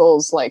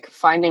struggles like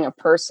finding a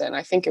person,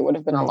 I think it would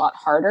have been a lot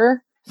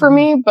harder for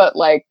me. But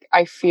like,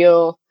 I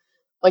feel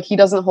like he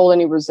doesn't hold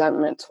any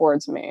resentment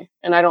towards me,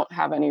 and I don't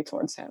have any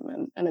towards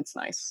him. And it's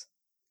nice.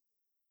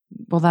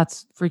 Well,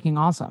 that's freaking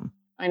awesome.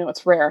 I know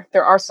it's rare.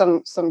 There are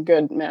some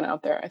good men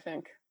out there, I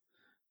think.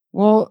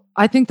 Well,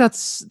 I think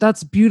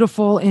that's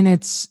beautiful in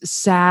its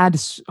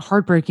sad,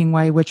 heartbreaking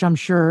way, which I'm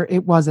sure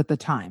it was at the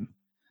time.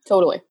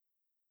 Totally.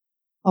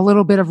 A lot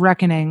of bit of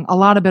reckoning,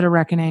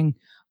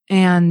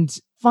 and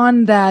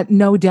fun that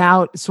no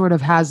doubt sort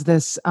of has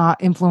this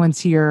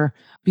influence here,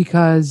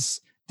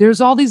 because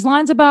there's all these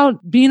lines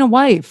about being a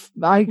wife.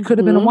 I could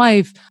have been a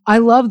wife. I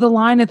love the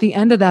line at the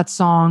end of that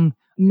song.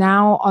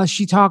 Now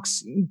she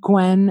talks,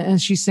 Gwen,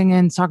 and she's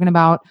singing, talking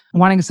about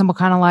wanting a simple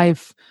kind of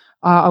life.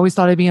 Always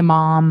thought I'd be a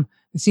mom.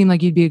 It seemed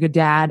like you'd be a good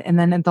dad. And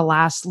then at the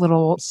last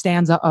little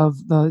stanza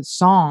of the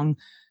song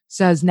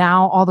says,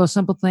 now all those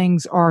simple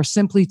things are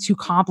simply too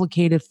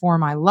complicated for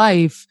my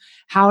life.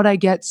 How would I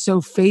get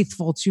so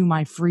faithful to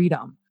my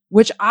freedom?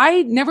 Which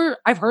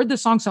I've heard the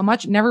song so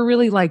much, never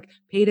really like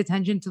paid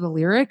attention to the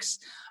lyrics.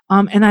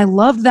 And I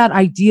love that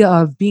idea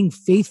of being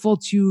faithful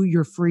to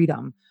your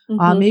freedom.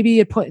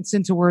 Maybe it puts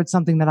into words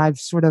something that I've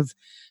sort of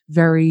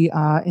very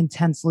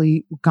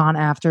intensely gone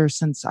after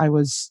since I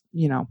was,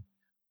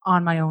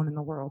 on my own in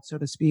the world, so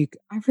to speak.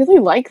 I really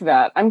like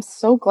that. I'm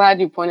so glad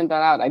you pointed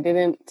that out. I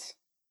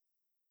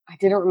I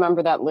didn't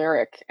remember that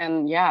lyric.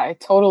 And yeah,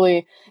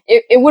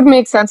 it would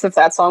make sense if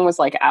that song was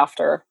like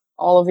after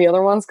all of the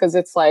other ones, because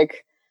it's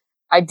like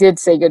I did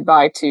say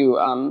goodbye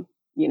to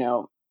you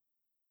know,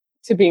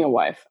 to being a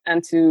wife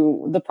and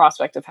to the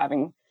prospect of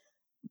having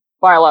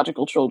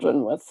biological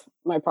children with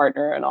my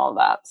partner and all of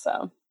that.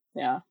 So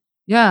yeah.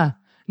 Yeah.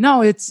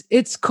 No,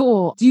 it's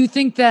cool. Do you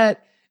think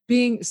that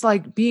it's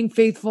like being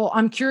faithful?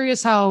 I'm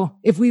curious how,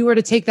 if we were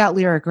to take that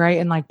lyric, right,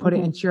 and like put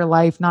it into your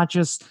life, not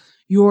just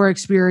your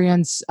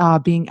experience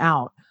being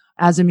out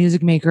as a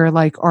music maker,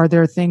 like are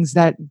there things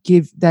that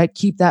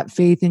keep that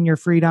faith in your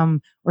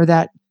freedom, or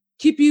that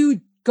keep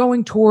you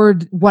going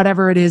toward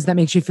whatever it is that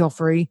makes you feel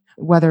free,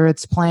 whether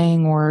it's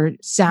playing or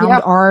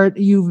sound art?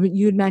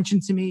 You'd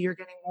mentioned to me you're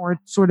getting more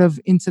sort of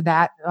into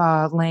that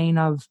lane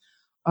of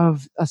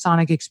a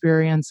sonic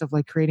experience of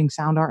like creating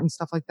sound art and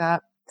stuff like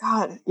that.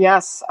 God,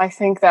 yes. I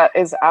think that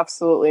is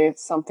absolutely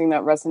something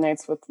that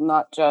resonates with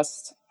not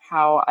just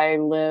how I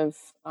live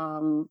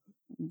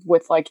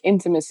with like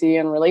intimacy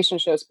and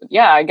relationships, but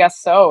yeah, I guess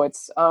so.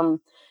 It's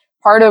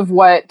part of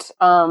what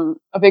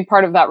a big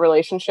part of that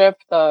relationship,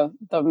 the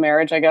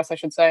marriage, I guess I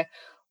should say,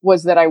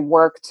 was that I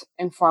worked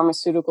in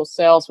pharmaceutical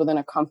sales within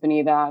a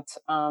company that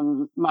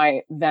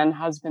my then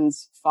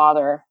husband's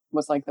father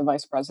was like the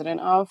vice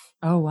president of.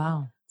 Oh,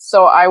 wow.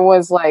 So I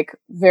was like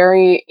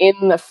very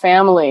in the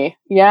family.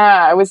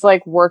 Yeah, I was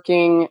like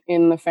working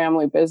in the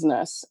family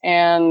business.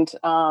 And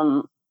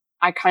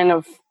I kind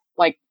of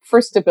like,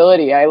 for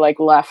stability, I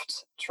like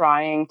left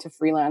trying to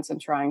freelance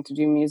and trying to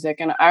do music.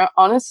 And I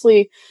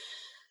honestly,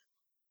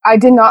 I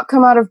did not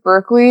come out of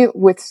Berklee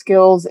with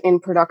skills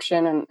in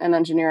production and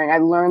engineering. I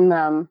learned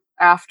them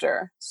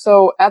after.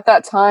 So at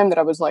that time that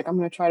I was like, I'm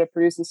going to try to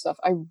produce and stuff,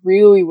 I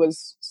really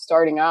was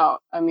starting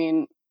out. I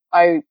mean,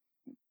 I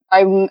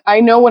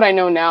know what I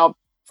know now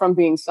from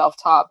being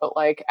self-taught, but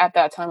like at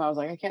that time I was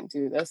like, I can't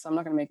do this. I'm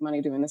not going to make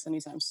money doing this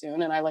anytime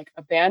soon. And I like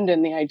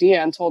abandoned the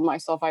idea and told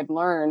myself I'd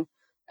learn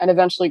and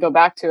eventually go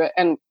back to it.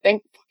 And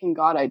thank fucking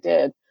God I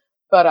did.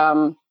 But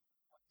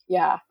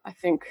yeah,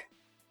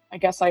 I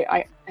guess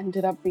I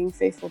ended up being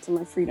faithful to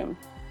my freedom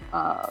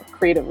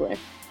creatively.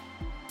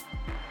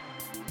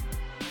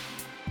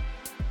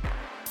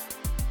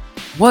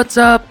 What's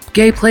up,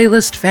 Gay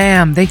Playlist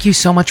fam? Thank you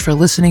so much for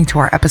listening to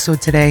our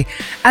episode today.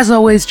 As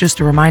always, just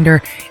a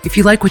reminder, if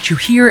you like what you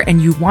hear and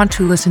you want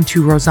to listen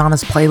to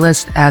Rosanna's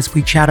playlist as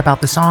we chat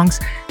about the songs,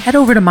 head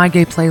over to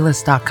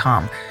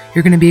mygayplaylist.com.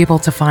 You're going to be able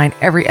to find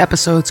every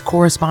episode's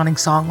corresponding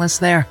song list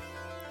there.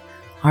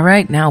 All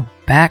right, now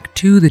back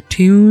to the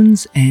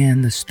tunes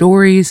and the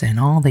stories and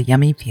all the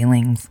yummy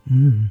feelings.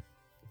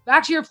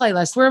 Back to your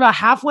playlist. We're about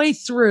halfway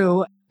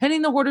through.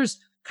 Penning the Hoarders,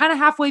 kind of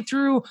halfway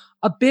through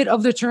a bit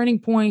of the turning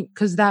point,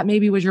 because that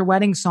maybe was your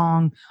wedding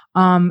song.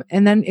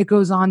 And then it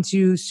goes on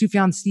to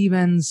Sufjan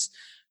Stevens'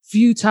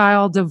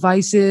 Futile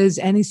Devices.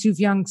 Any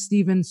Sufjan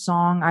Stevens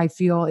song I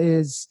feel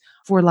is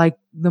for like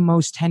the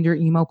most tender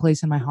emo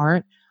place in my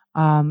heart.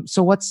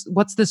 So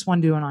what's this one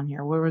doing on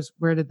here?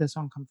 Where did this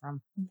one come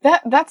from?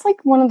 That's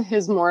like one of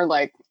his more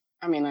like,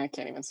 I mean, I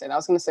can't even say that. I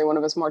was going to say one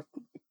of his more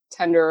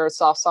tender,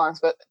 soft songs,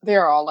 but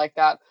they're all like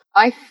that.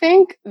 I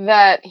think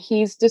that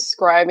he's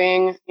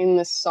describing in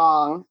this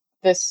song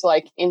this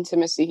like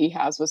intimacy he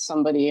has with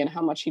somebody and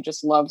how much he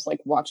just loves like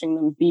watching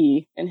them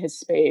be in his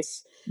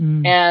space.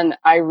 And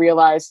I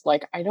realized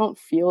like, I don't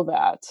feel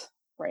that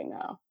right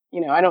now.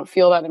 You know, I don't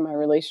feel that in my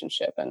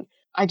relationship. And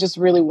I just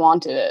really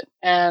wanted it.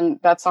 And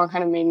that song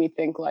kind of made me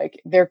think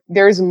like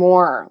there's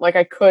more. Like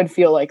I could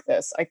feel like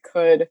this. I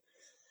could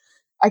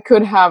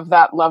have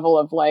that level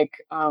of like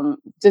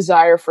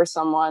desire for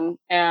someone,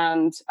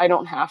 and I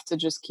don't have to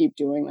just keep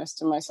doing this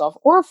to myself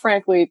or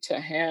frankly to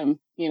him.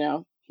 You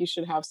know, he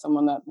should have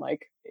someone that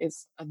like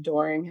is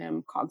adoring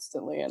him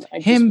constantly. And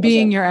him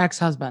being your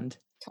ex-husband.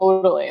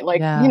 Totally. Like,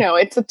 you know,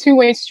 it's a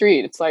two-way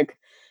street. It's like,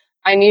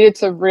 I needed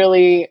to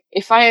really,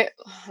 how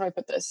do I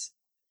put this?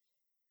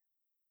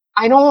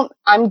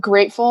 I'm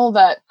grateful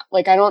that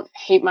like, I don't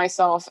hate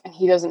myself and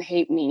he doesn't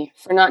hate me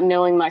for not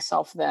knowing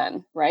myself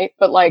then. Right.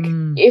 But like,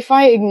 if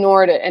I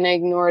ignored it and I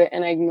ignored it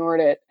and I ignored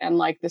it and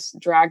like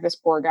dragged this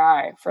poor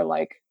guy for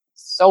like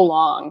so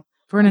long.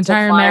 For an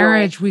entire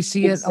marriage, we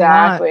see it a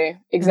lot.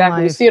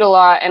 Exactly. We see it a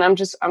lot. And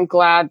I'm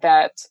glad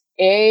that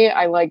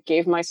I like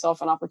gave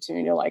myself an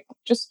opportunity to like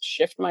just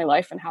shift my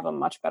life and have a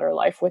much better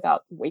life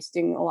without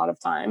wasting a lot of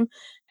time,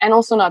 and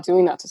also not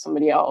doing that to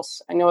somebody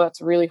else. I know that's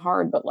really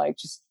hard, but like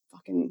just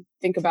fucking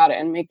think about it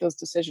and make those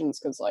decisions,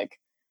 because like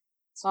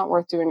it's not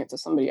worth doing it to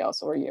somebody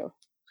else or you.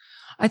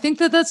 I think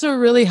that that's a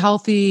really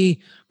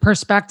healthy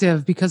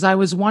perspective, because I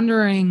was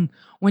wondering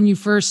when you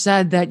first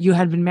said that you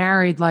had been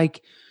married,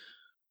 like,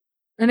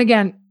 and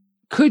again,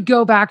 could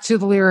go back to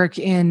the lyric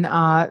in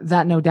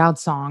that No Doubt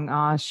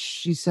song.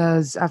 She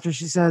says,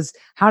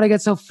 how to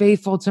get so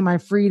faithful to my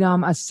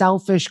freedom, a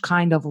selfish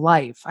kind of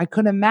life. I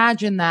could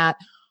imagine that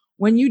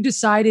when you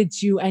decided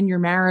to end your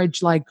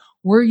marriage, like,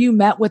 were you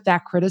met with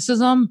that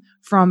criticism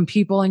from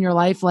people in your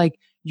life? Like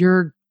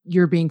you're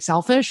being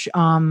selfish.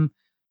 I'm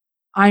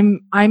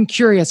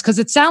curious, because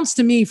it sounds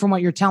to me from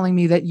what you're telling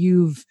me that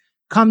you've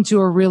come to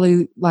a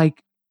really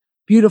like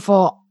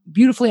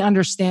beautifully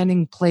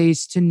understanding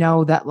place to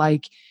know that,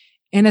 like,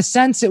 in a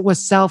sense, it was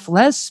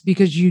selfless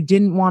because you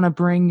didn't want to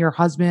bring your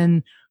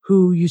husband,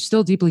 who you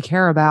still deeply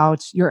care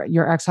about,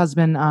 your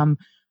ex-husband,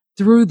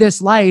 through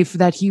this life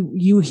that he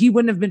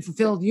wouldn't have been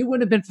fulfilled, you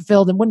wouldn't have been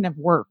fulfilled, and wouldn't have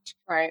worked.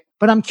 Right.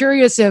 But I'm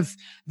curious if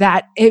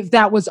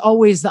that was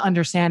always the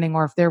understanding,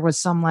 or if there was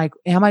some, like,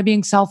 am I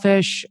being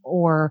selfish,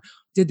 or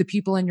did the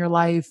people in your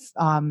life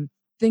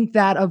think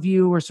that of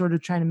you, or sort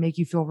of trying to make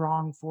you feel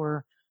wrong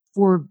for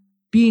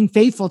being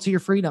faithful to your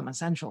freedom,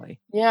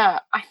 essentially? Yeah,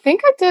 I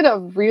think I did a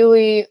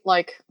really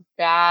like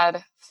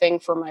bad thing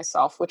for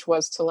myself, which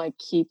was to like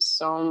keep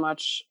so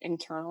much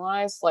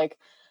internalized. Like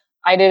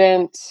I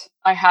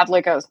had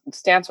like a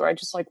stance where I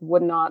just like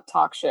would not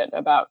talk shit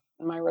about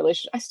my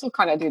relationship. I still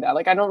kind of do that.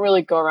 Like I don't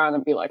really go around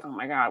and be like, oh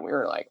my God, we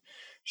were like,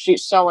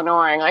 she's so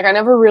annoying. Like I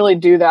never really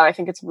do that. I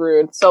think it's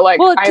rude. So like,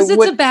 Well, because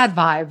it's a bad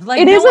vibe.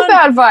 Like, it is a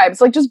bad vibe. It's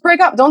like, just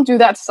break up. Don't do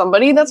that to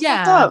somebody. That's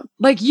fucked up.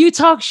 Like, you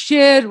talk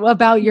shit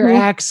about your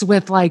ex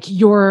with like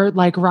your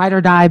like ride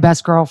or die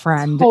best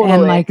girlfriend. Totally.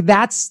 And like,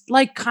 that's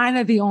like kind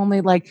of the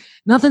only, like,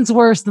 nothing's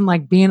worse than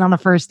like being on a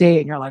first date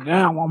and you're like,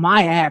 oh, well,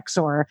 my ex,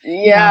 or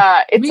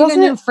it meet a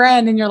new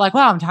friend and you're like,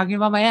 wow, I'm talking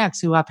about my ex,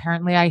 who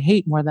apparently I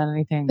hate more than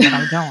anything, but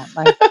I don't.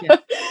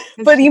 Like,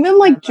 but even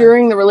like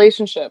during the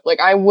relationship, like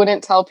I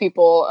wouldn't tell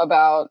people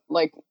about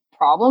like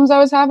problems I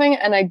was having,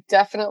 and I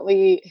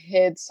definitely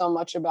hid so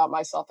much about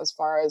myself as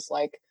far as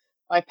like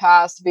my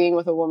past, being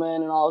with a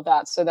woman and all of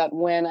that, so that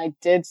when I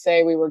did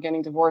say we were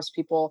getting divorced,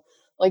 people,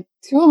 like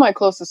two of my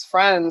closest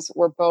friends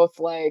were both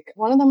like,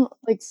 one of them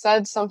like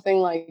said something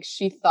like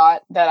she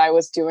thought that I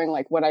was doing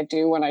like what I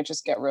do when I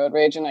just get road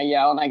rage and I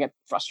yell and I get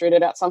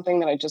frustrated at something,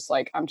 that I just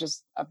like, I'm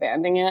just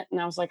abandoning it. And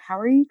I was like, how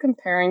are you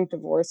comparing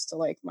divorce to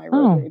like my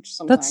road rage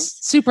sometimes?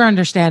 That's super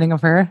understanding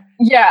of her.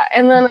 Yeah.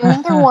 And then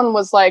another one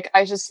was like,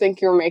 I just think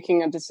you're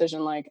making a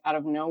decision like out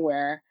of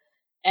nowhere.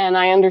 And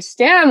I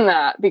understand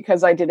that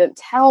because I didn't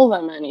tell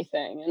them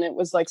anything. And it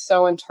was like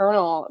so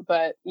internal,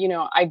 but you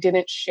know, I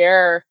didn't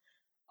share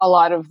a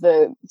lot of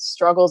the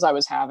struggles I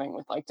was having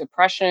with like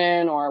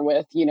depression, or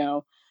with, you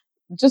know,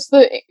 just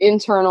the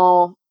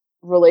internal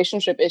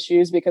relationship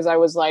issues, because I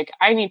was like,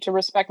 I need to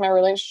respect my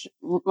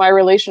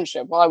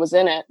relationship while I was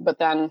in it. But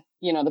then,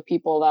 you know, the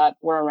people that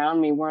were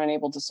around me weren't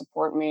able to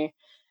support me.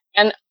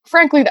 And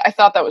frankly, I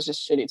thought that was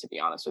just shitty, to be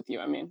honest with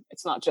you. I mean,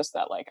 it's not just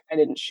that like I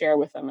didn't share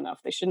with them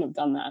enough. They shouldn't have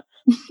done that.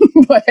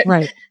 But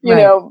you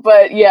know,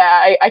 but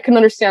yeah, I can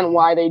understand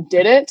why they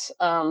did it.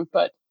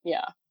 But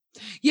yeah.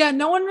 Yeah,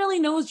 no one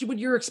really knows what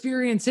your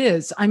experience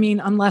is. I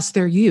mean, unless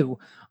they're you,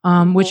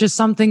 which is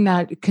something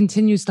that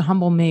continues to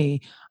humble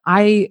me.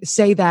 I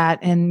say that,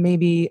 and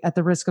maybe at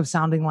the risk of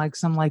sounding like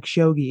some like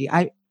shogi,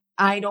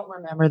 I don't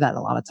remember that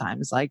a lot of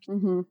times. Like,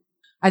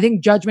 I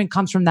think judgment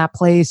comes from that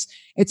place.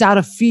 It's out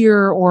of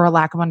fear or a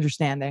lack of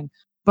understanding,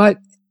 but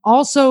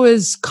also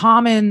is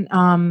common.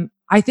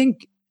 I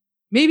think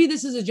maybe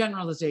this is a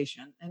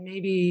generalization, and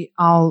maybe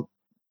I'll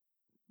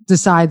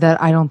decide that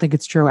I don't think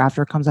it's true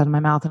after it comes out of my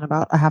mouth in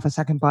about a half a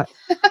second. But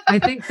I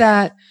think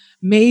that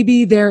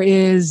maybe there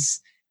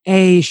is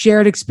a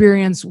shared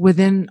experience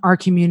within our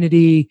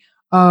community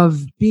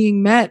of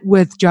being met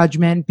with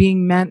judgment,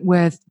 being met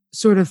with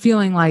sort of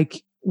feeling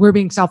like we're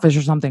being selfish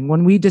or something.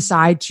 When we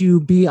decide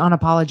to be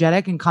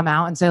unapologetic and come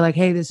out and say like,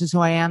 hey, this is who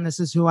I am. This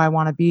is who I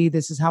want to be.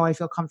 This is how I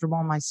feel comfortable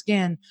in my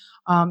skin.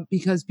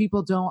 Because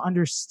people don't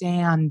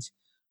understand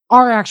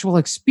our actual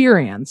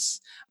experience.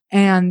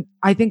 And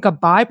I think a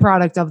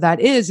byproduct of that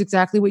is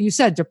exactly what you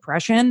said.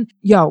 Depression.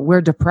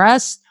 We're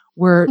depressed.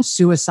 We're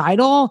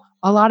suicidal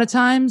a lot of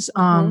times.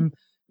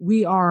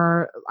 We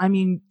are, I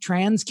mean,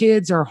 trans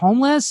kids are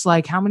homeless.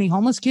 Like, how many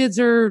homeless kids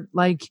are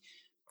like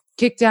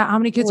kicked out? How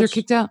many kids are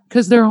kicked out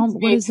because they're home?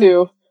 What is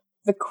it?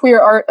 The Queer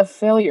Art of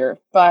Failure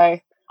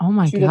by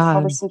Judith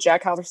God. Halverson,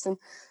 Jack Halverson.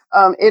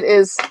 It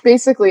is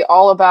basically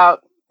all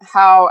about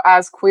how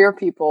as queer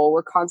people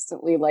we're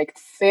constantly like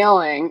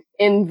failing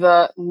in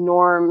the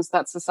norms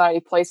that society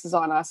places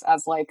on us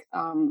as like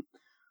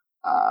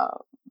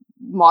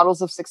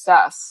models of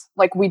success.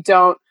 Like we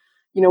don't,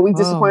 you know, we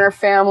disappoint our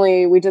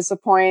family, we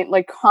disappoint,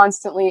 like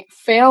constantly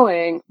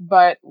failing,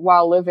 but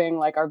while living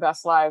like our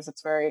best lives.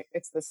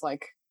 It's this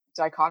like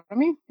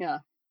dichotomy.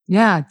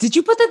 Yeah. Did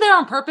you put that there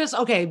on purpose?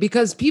 Okay,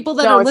 because people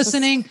that are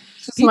listening,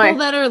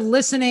 that are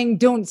listening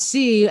don't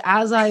see,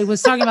 as I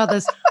was talking about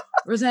this,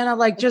 Rosanna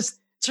like just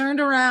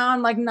turned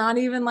around, like not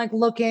even like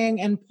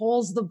looking, and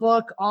pulls the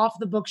book off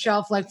the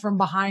bookshelf, like from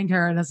behind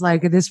her. And it's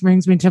like, this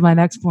brings me to my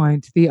next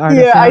point, the art of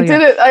failure. I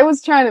did it. I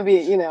was trying to be,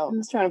 you know,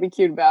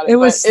 cute about it. It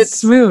was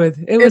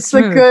smooth. It's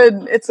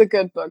a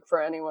good book for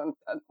anyone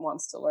that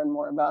wants to learn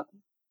more about,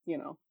 you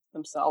know,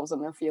 themselves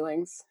and their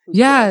feelings.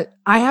 Yeah.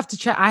 I have to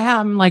check.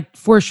 I'm like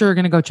for sure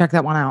going to go check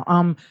that one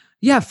out.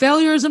 Yeah,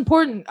 failure is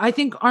important. I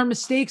think our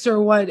mistakes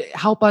are what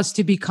help us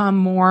to become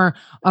more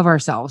of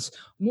ourselves,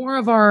 more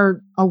of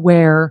our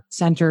aware,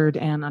 centered,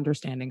 and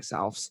understanding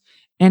selves.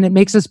 And it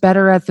makes us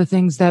better at the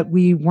things that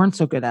we weren't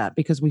so good at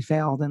because we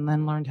failed and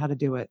then learned how to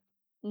do it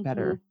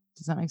better.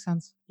 Does that make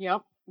sense?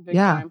 Yep. Big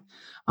time.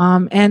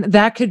 And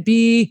that could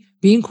be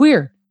being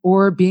queer.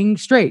 or being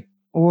straight,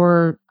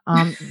 or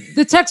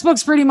the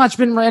textbook's pretty much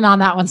been written on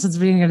that one since the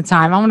beginning of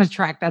time. I'm going to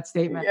track that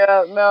statement.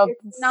 Yeah, no,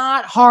 It's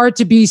not hard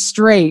to be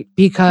straight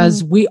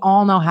because we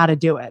all know how to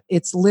do it.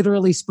 It's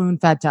literally spoon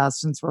fed to us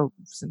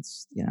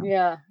since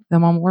yeah. the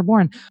moment we're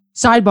born.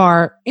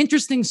 Sidebar,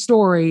 interesting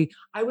story.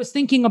 I was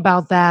thinking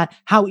about that,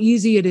 how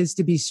easy it is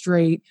to be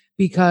straight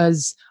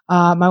because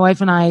my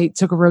wife and I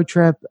took a road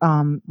trip.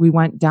 We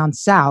went down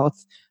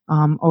south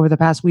over the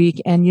past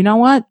week. And you know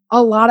what?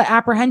 A lot of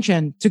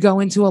apprehension to go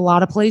into a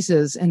lot of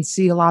places and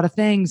see a lot of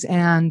things.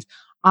 And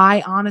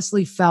I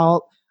honestly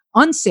felt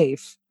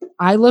unsafe.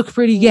 I look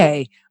pretty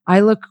gay.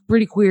 I look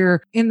pretty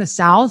queer. In the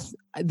South,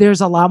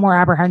 there's a lot more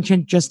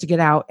apprehension just to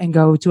get out and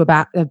go to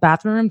a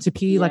bathroom to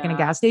pee, like in a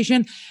gas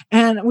station.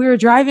 And we were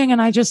driving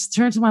and I just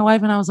turned to my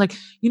wife and I was like,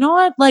 you know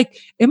what? Like,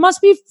 it must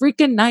be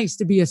freaking nice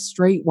to be a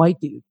straight white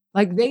dude.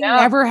 Like, they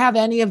never have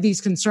any of these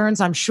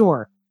concerns, I'm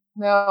sure.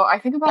 No, I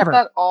think about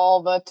that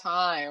all the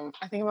time.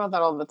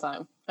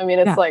 I mean,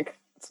 it's like,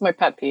 it's my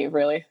pet peeve,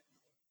 really.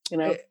 You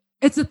know,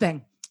 it's a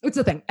thing. It's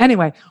a thing.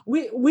 Anyway,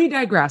 we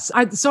digress.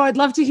 So I'd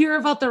love to hear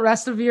about the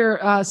rest of your,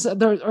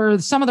 or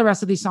some of the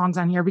rest of these songs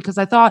on here, because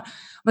I thought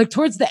like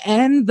towards the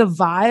end, the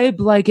vibe,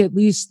 like at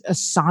least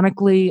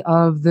sonically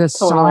of the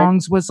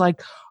songs was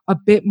like a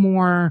bit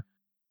more,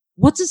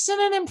 what's a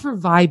synonym for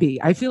vibey?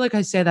 I feel like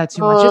I say that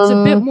too much. It's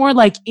a bit more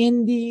like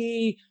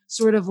indie,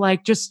 sort of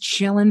like just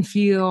chillin'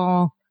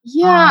 feel.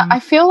 Yeah,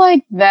 I feel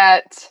like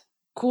that.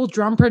 Cool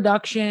drum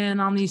production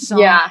on these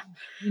songs. Yeah.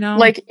 You know,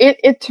 like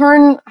it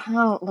turned,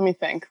 let me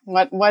think.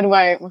 What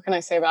can I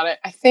say about it?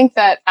 I think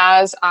that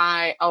as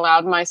I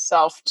allowed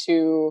myself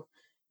to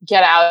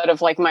get out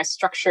of like my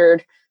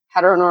structured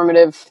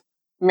heteronormative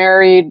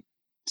married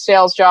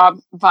sales job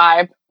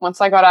vibe,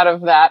 once I got out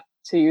of that,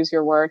 to use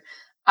your word,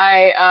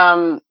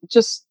 I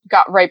just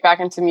got right back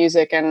into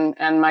music and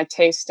my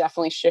taste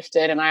definitely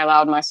shifted, and I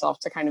allowed myself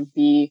to kind of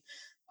be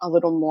a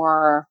little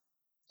more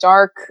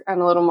dark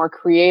and a little more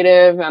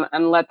creative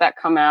and let that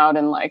come out,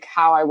 and like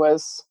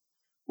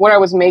what I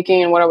was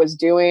making and what I was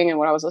doing and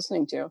what I was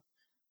listening to.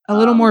 A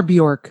little more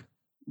Bjork.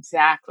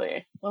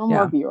 Exactly. A little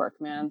more Bjork,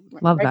 man.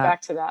 Love right that.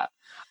 Back to that.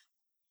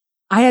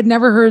 I had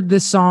never heard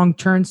this song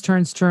Turns,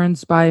 Turns,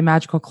 Turns by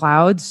Magical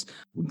Clouds.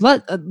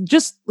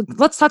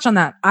 Let's touch on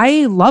that.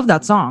 I love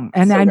that song.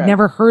 And I'd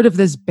never heard of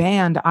this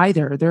band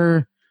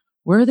either.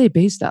 Where are they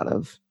based out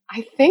of?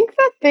 I think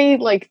that they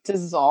like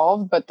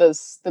dissolved, but the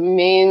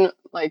main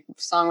like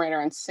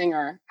songwriter and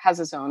singer has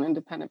his own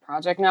independent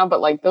project now. But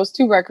like those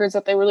 2 records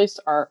that they released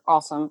are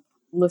awesome.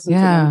 Listen to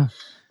them.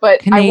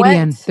 But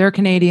Canadian. They're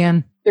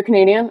Canadian. They're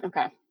Canadian?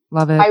 Okay.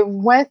 Love it. I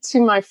went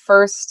to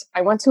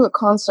a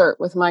concert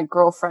with my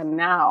girlfriend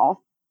now,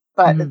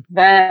 but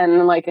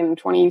then like in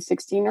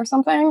 2016 or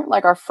something,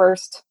 like our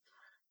first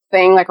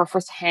thing, like our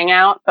first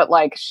hangout, but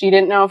like she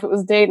didn't know if it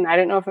was a date and I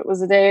didn't know if it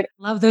was a date.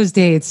 Love those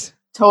dates.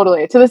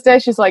 Totally. To this day,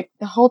 she's like,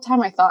 the whole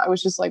time I thought I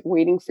was just like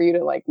waiting for you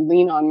to like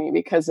lean on me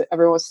because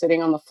everyone was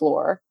sitting on the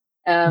floor.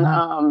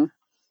 And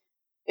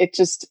it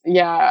just,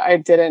 I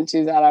didn't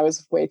do that. I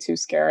was way too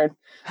scared.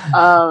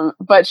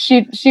 But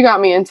she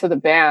got me into the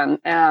band,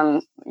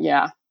 and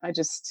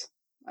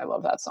I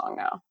love that song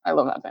now. I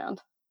love that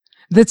band.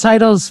 The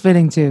title's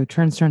fitting too.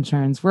 Turns, turns,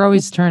 turns. We're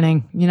always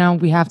turning. You know,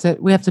 we have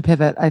to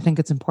pivot. I think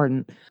it's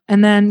important.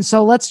 And then,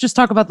 so let's just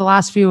talk about the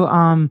last few.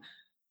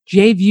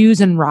 J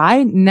Views and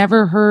Rye.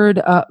 Never heard.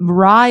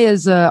 Rye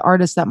is an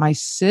artist that my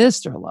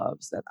sister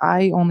loves, that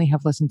I only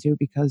have listened to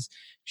because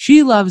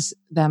she loves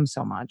them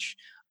so much.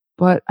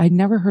 But I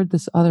never heard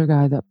this other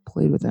guy that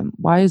played with him.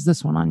 Why is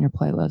this one on your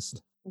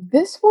playlist?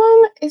 This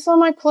one is on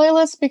my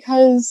playlist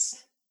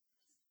because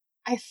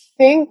I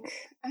think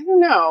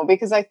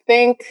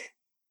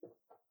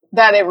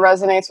that it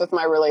resonates with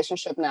my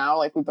relationship now.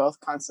 Like, we both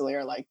constantly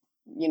are like,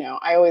 you know,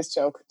 I always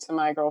joke to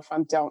my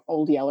girlfriend, don't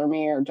old yeller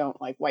me or don't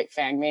like white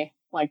fang me.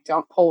 Like,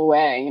 don't pull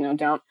away, you know,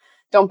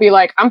 don't be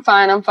like, I'm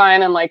fine.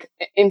 And like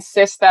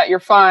insist that you're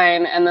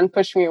fine and then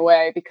push me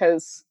away,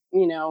 because,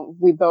 you know,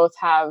 we both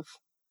have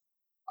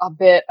a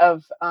bit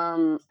of,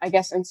 I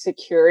guess,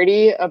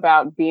 insecurity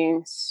about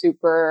being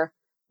super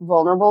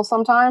vulnerable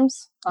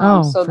sometimes.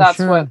 So that's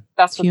sure. what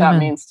that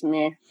means to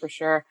me, for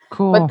sure.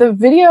 Cool. But the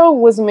video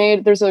was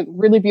made, there's a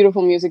really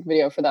beautiful music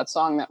video for that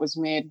song that was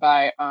made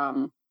by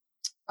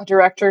a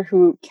director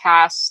who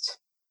cast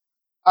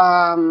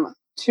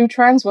 2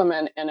 trans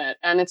women in it,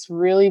 and it's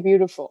really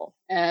beautiful.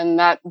 And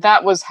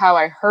that was how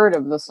I heard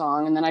of the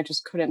song, and then I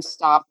just couldn't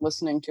stop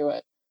listening to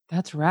it.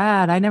 That's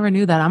rad. I never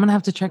knew that. I'm gonna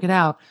have to check it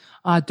out.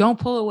 Don't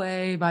Pull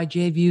Away by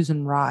J Views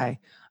and Rye.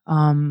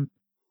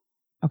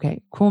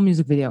 Okay, cool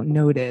music video.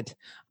 Noted.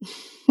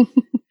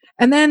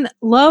 And then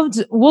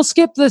loved, we'll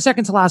skip the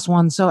second to last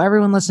one so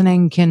everyone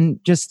listening can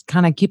just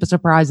kind of keep a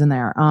surprise in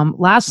there.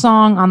 Last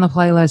song on the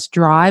playlist,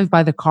 Drive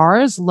by The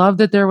Cars. Love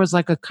that there was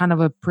like a kind of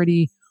a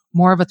pretty,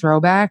 more of a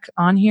throwback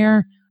on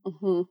here.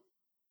 Mm-hmm.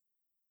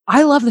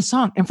 I love the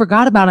song and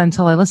forgot about it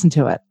until I listened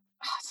to it.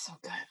 Oh, it's so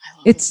good. I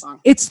love this song.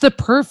 It's the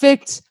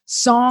perfect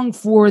song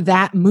for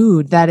that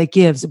mood that it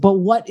gives. But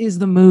what is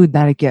the mood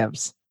that it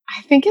gives?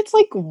 I think it's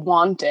like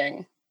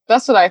wanting.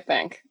 That's what I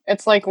think.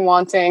 It's like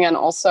wanting, and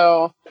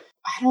also,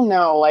 I don't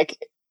know, like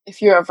if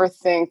you ever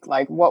think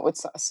like what would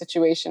a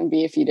situation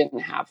be if you didn't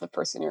have the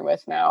person you're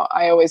with now?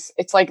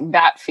 It's like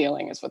that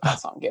feeling is what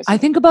that song gives me. I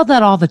think about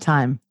that all the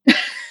time.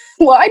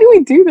 Why do we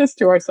do this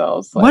to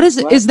ourselves? Like, what is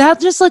it? Is that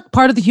just like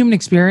part of the human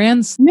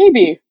experience?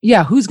 Maybe.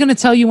 Yeah. Who's going to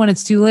tell you when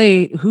it's too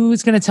late?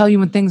 Who's going to tell you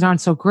when things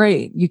aren't so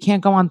great? You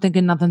can't go on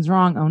thinking nothing's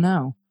wrong. Oh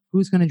no.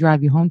 Who's going to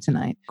drive you home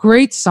tonight?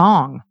 Great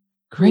song.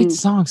 Great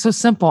song. So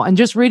simple. And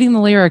just reading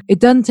the lyric, it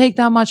doesn't take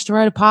that much to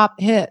write a pop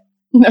hit.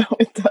 No,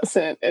 it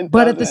doesn't.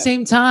 But at the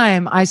same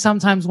time, I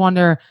sometimes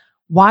wonder,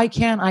 why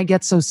can't I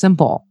get so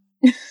simple?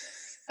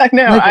 I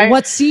know. Like,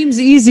 what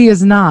seems easy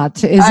is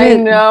not. I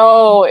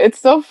know. It's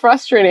so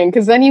frustrating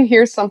because then you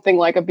hear something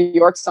like a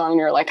Bjork song and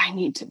you're like, I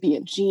need to be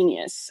a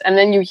genius. And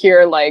then you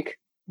hear like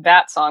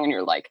that song and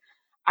you're like,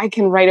 I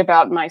can write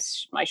about my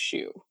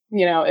shoe.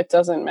 You know, it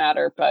doesn't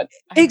matter. But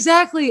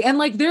exactly. And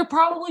like, they're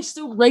probably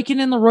still raking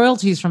in the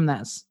royalties from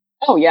this.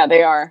 Oh, yeah,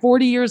 they are.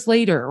 40 years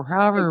later, or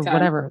however,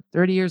 whatever,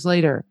 30 years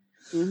later.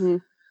 Mm-hmm.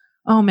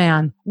 Oh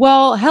man.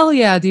 Well, hell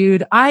yeah,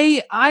 dude.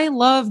 I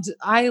loved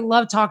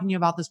talking to you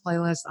about this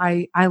playlist.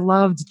 I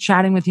loved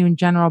chatting with you in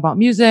general about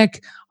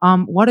music.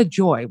 What a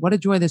joy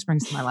this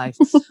brings to my life.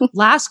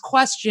 Last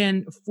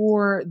question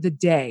for the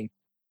day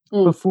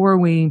before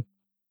we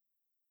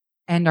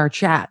end our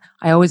chat.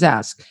 I always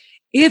ask,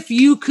 if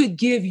you could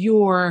give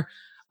your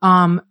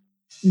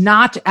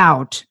not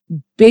out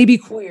baby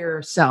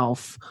queer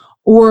self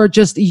or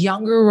just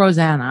younger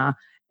Rosanna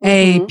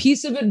a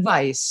piece of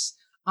advice,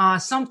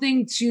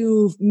 something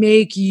to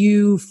make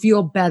you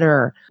feel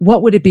better,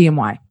 what would it be and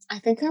why? I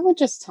think I would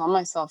just tell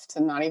myself to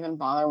not even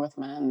bother with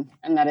men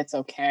and that it's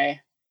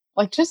okay.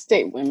 Like, just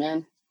date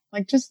women.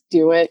 Like, just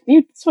do it.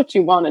 It's what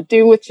you want to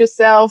do with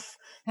yourself.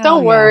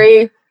 Don't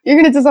worry. You're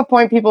going to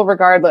disappoint people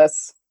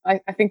regardless. I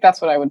think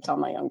that's what I would tell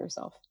my younger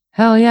self.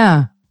 Hell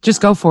yeah.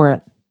 Just go for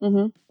it.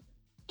 Mm-hmm.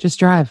 Just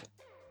drive.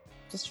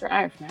 Just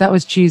drive, man. That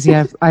was cheesy.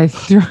 I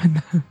threw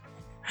it.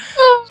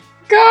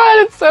 God,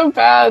 it's so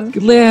bad.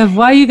 Liv,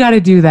 why you got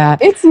to do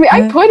that? It's me.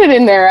 I put it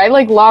in there. I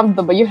like lobbed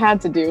them, but you had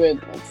to do it.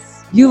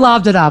 You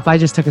lobbed it up. I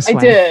just took a swing.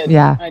 I did.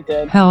 Yeah. I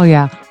did. Hell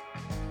yeah.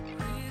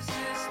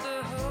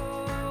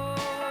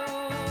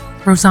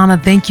 Rosanna,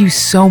 thank you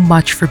so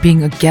much for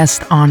being a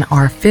guest on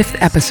our 5th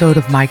episode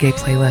of My Gay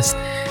Playlist.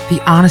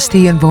 The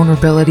honesty and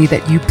vulnerability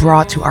that you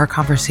brought to our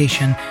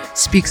conversation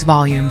speaks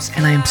volumes,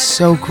 and I am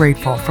so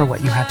grateful for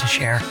what you had to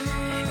share.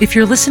 If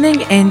you're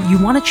listening and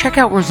you want to check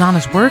out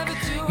Rosanna's work,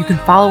 you can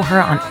follow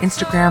her on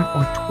Instagram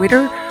or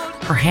Twitter.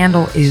 Her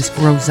handle is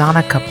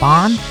Rosanna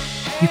Caban.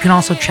 You can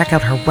also check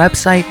out her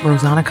website,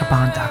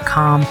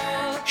 rosannacaban.com.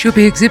 She'll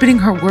be exhibiting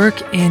her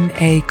work in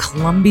a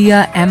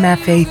Columbia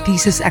MFA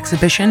thesis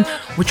exhibition,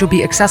 which will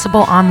be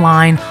accessible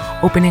online,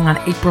 opening on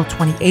April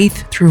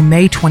 28th through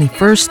May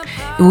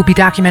 21st. It will be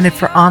documented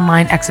for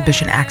online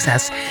exhibition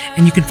access,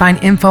 and you can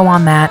find info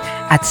on that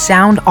at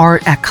Sound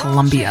Art at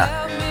Columbia.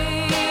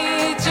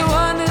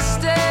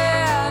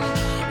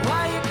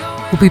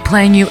 We'll be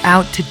playing you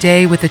out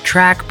today with a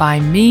track by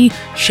me,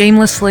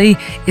 shamelessly.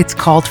 It's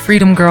called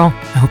Freedom Girl.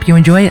 I hope you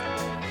enjoy it.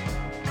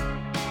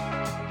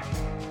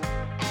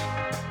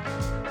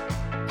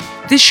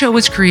 This show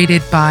was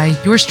created by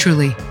yours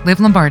truly, Liv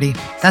Lombardi,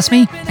 that's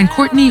me, and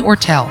Courtney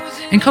Ortel,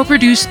 and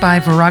co-produced by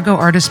Virago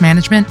Artist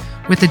Management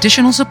with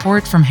additional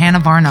support from Hannah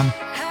Varnum.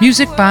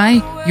 Music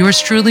by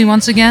yours truly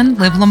once again,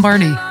 Liv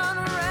Lombardi.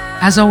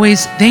 As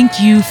always, thank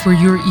you for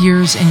your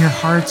ears and your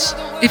hearts.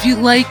 If you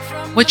like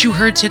what you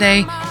heard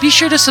today, be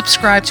sure to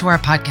subscribe to our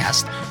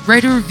podcast,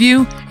 write a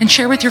review, and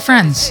share with your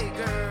friends.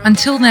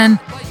 Until then,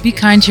 be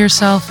kind to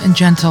yourself and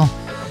gentle.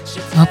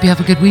 I hope you have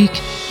a good week,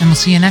 and we'll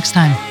see you next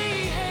time.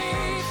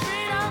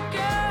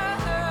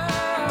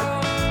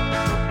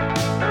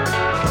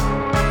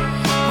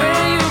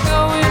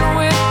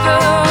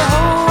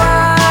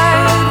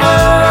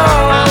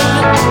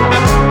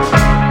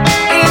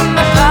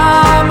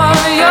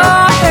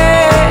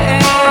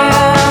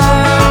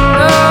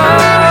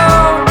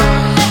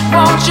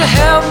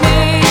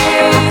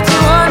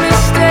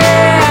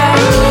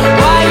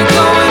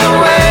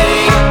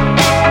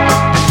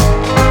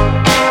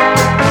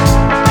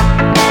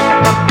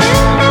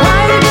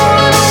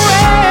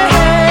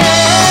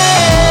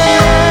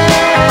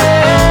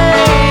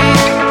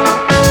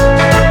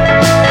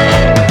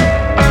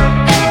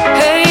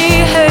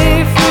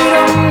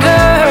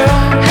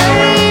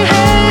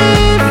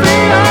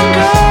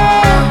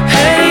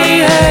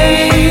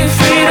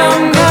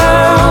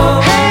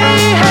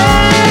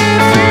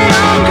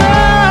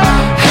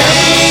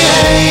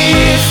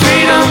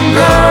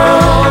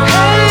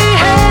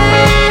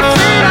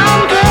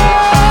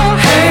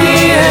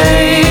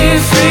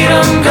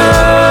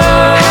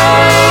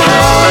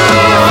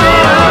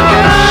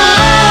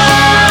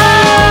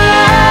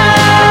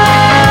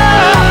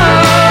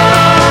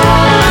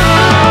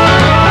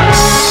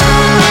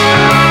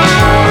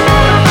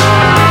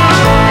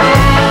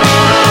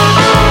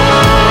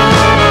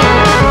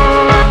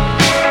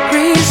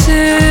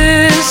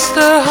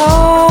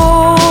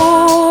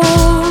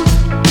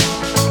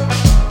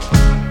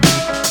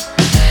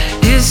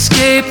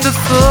 sweep the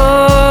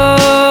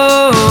floor.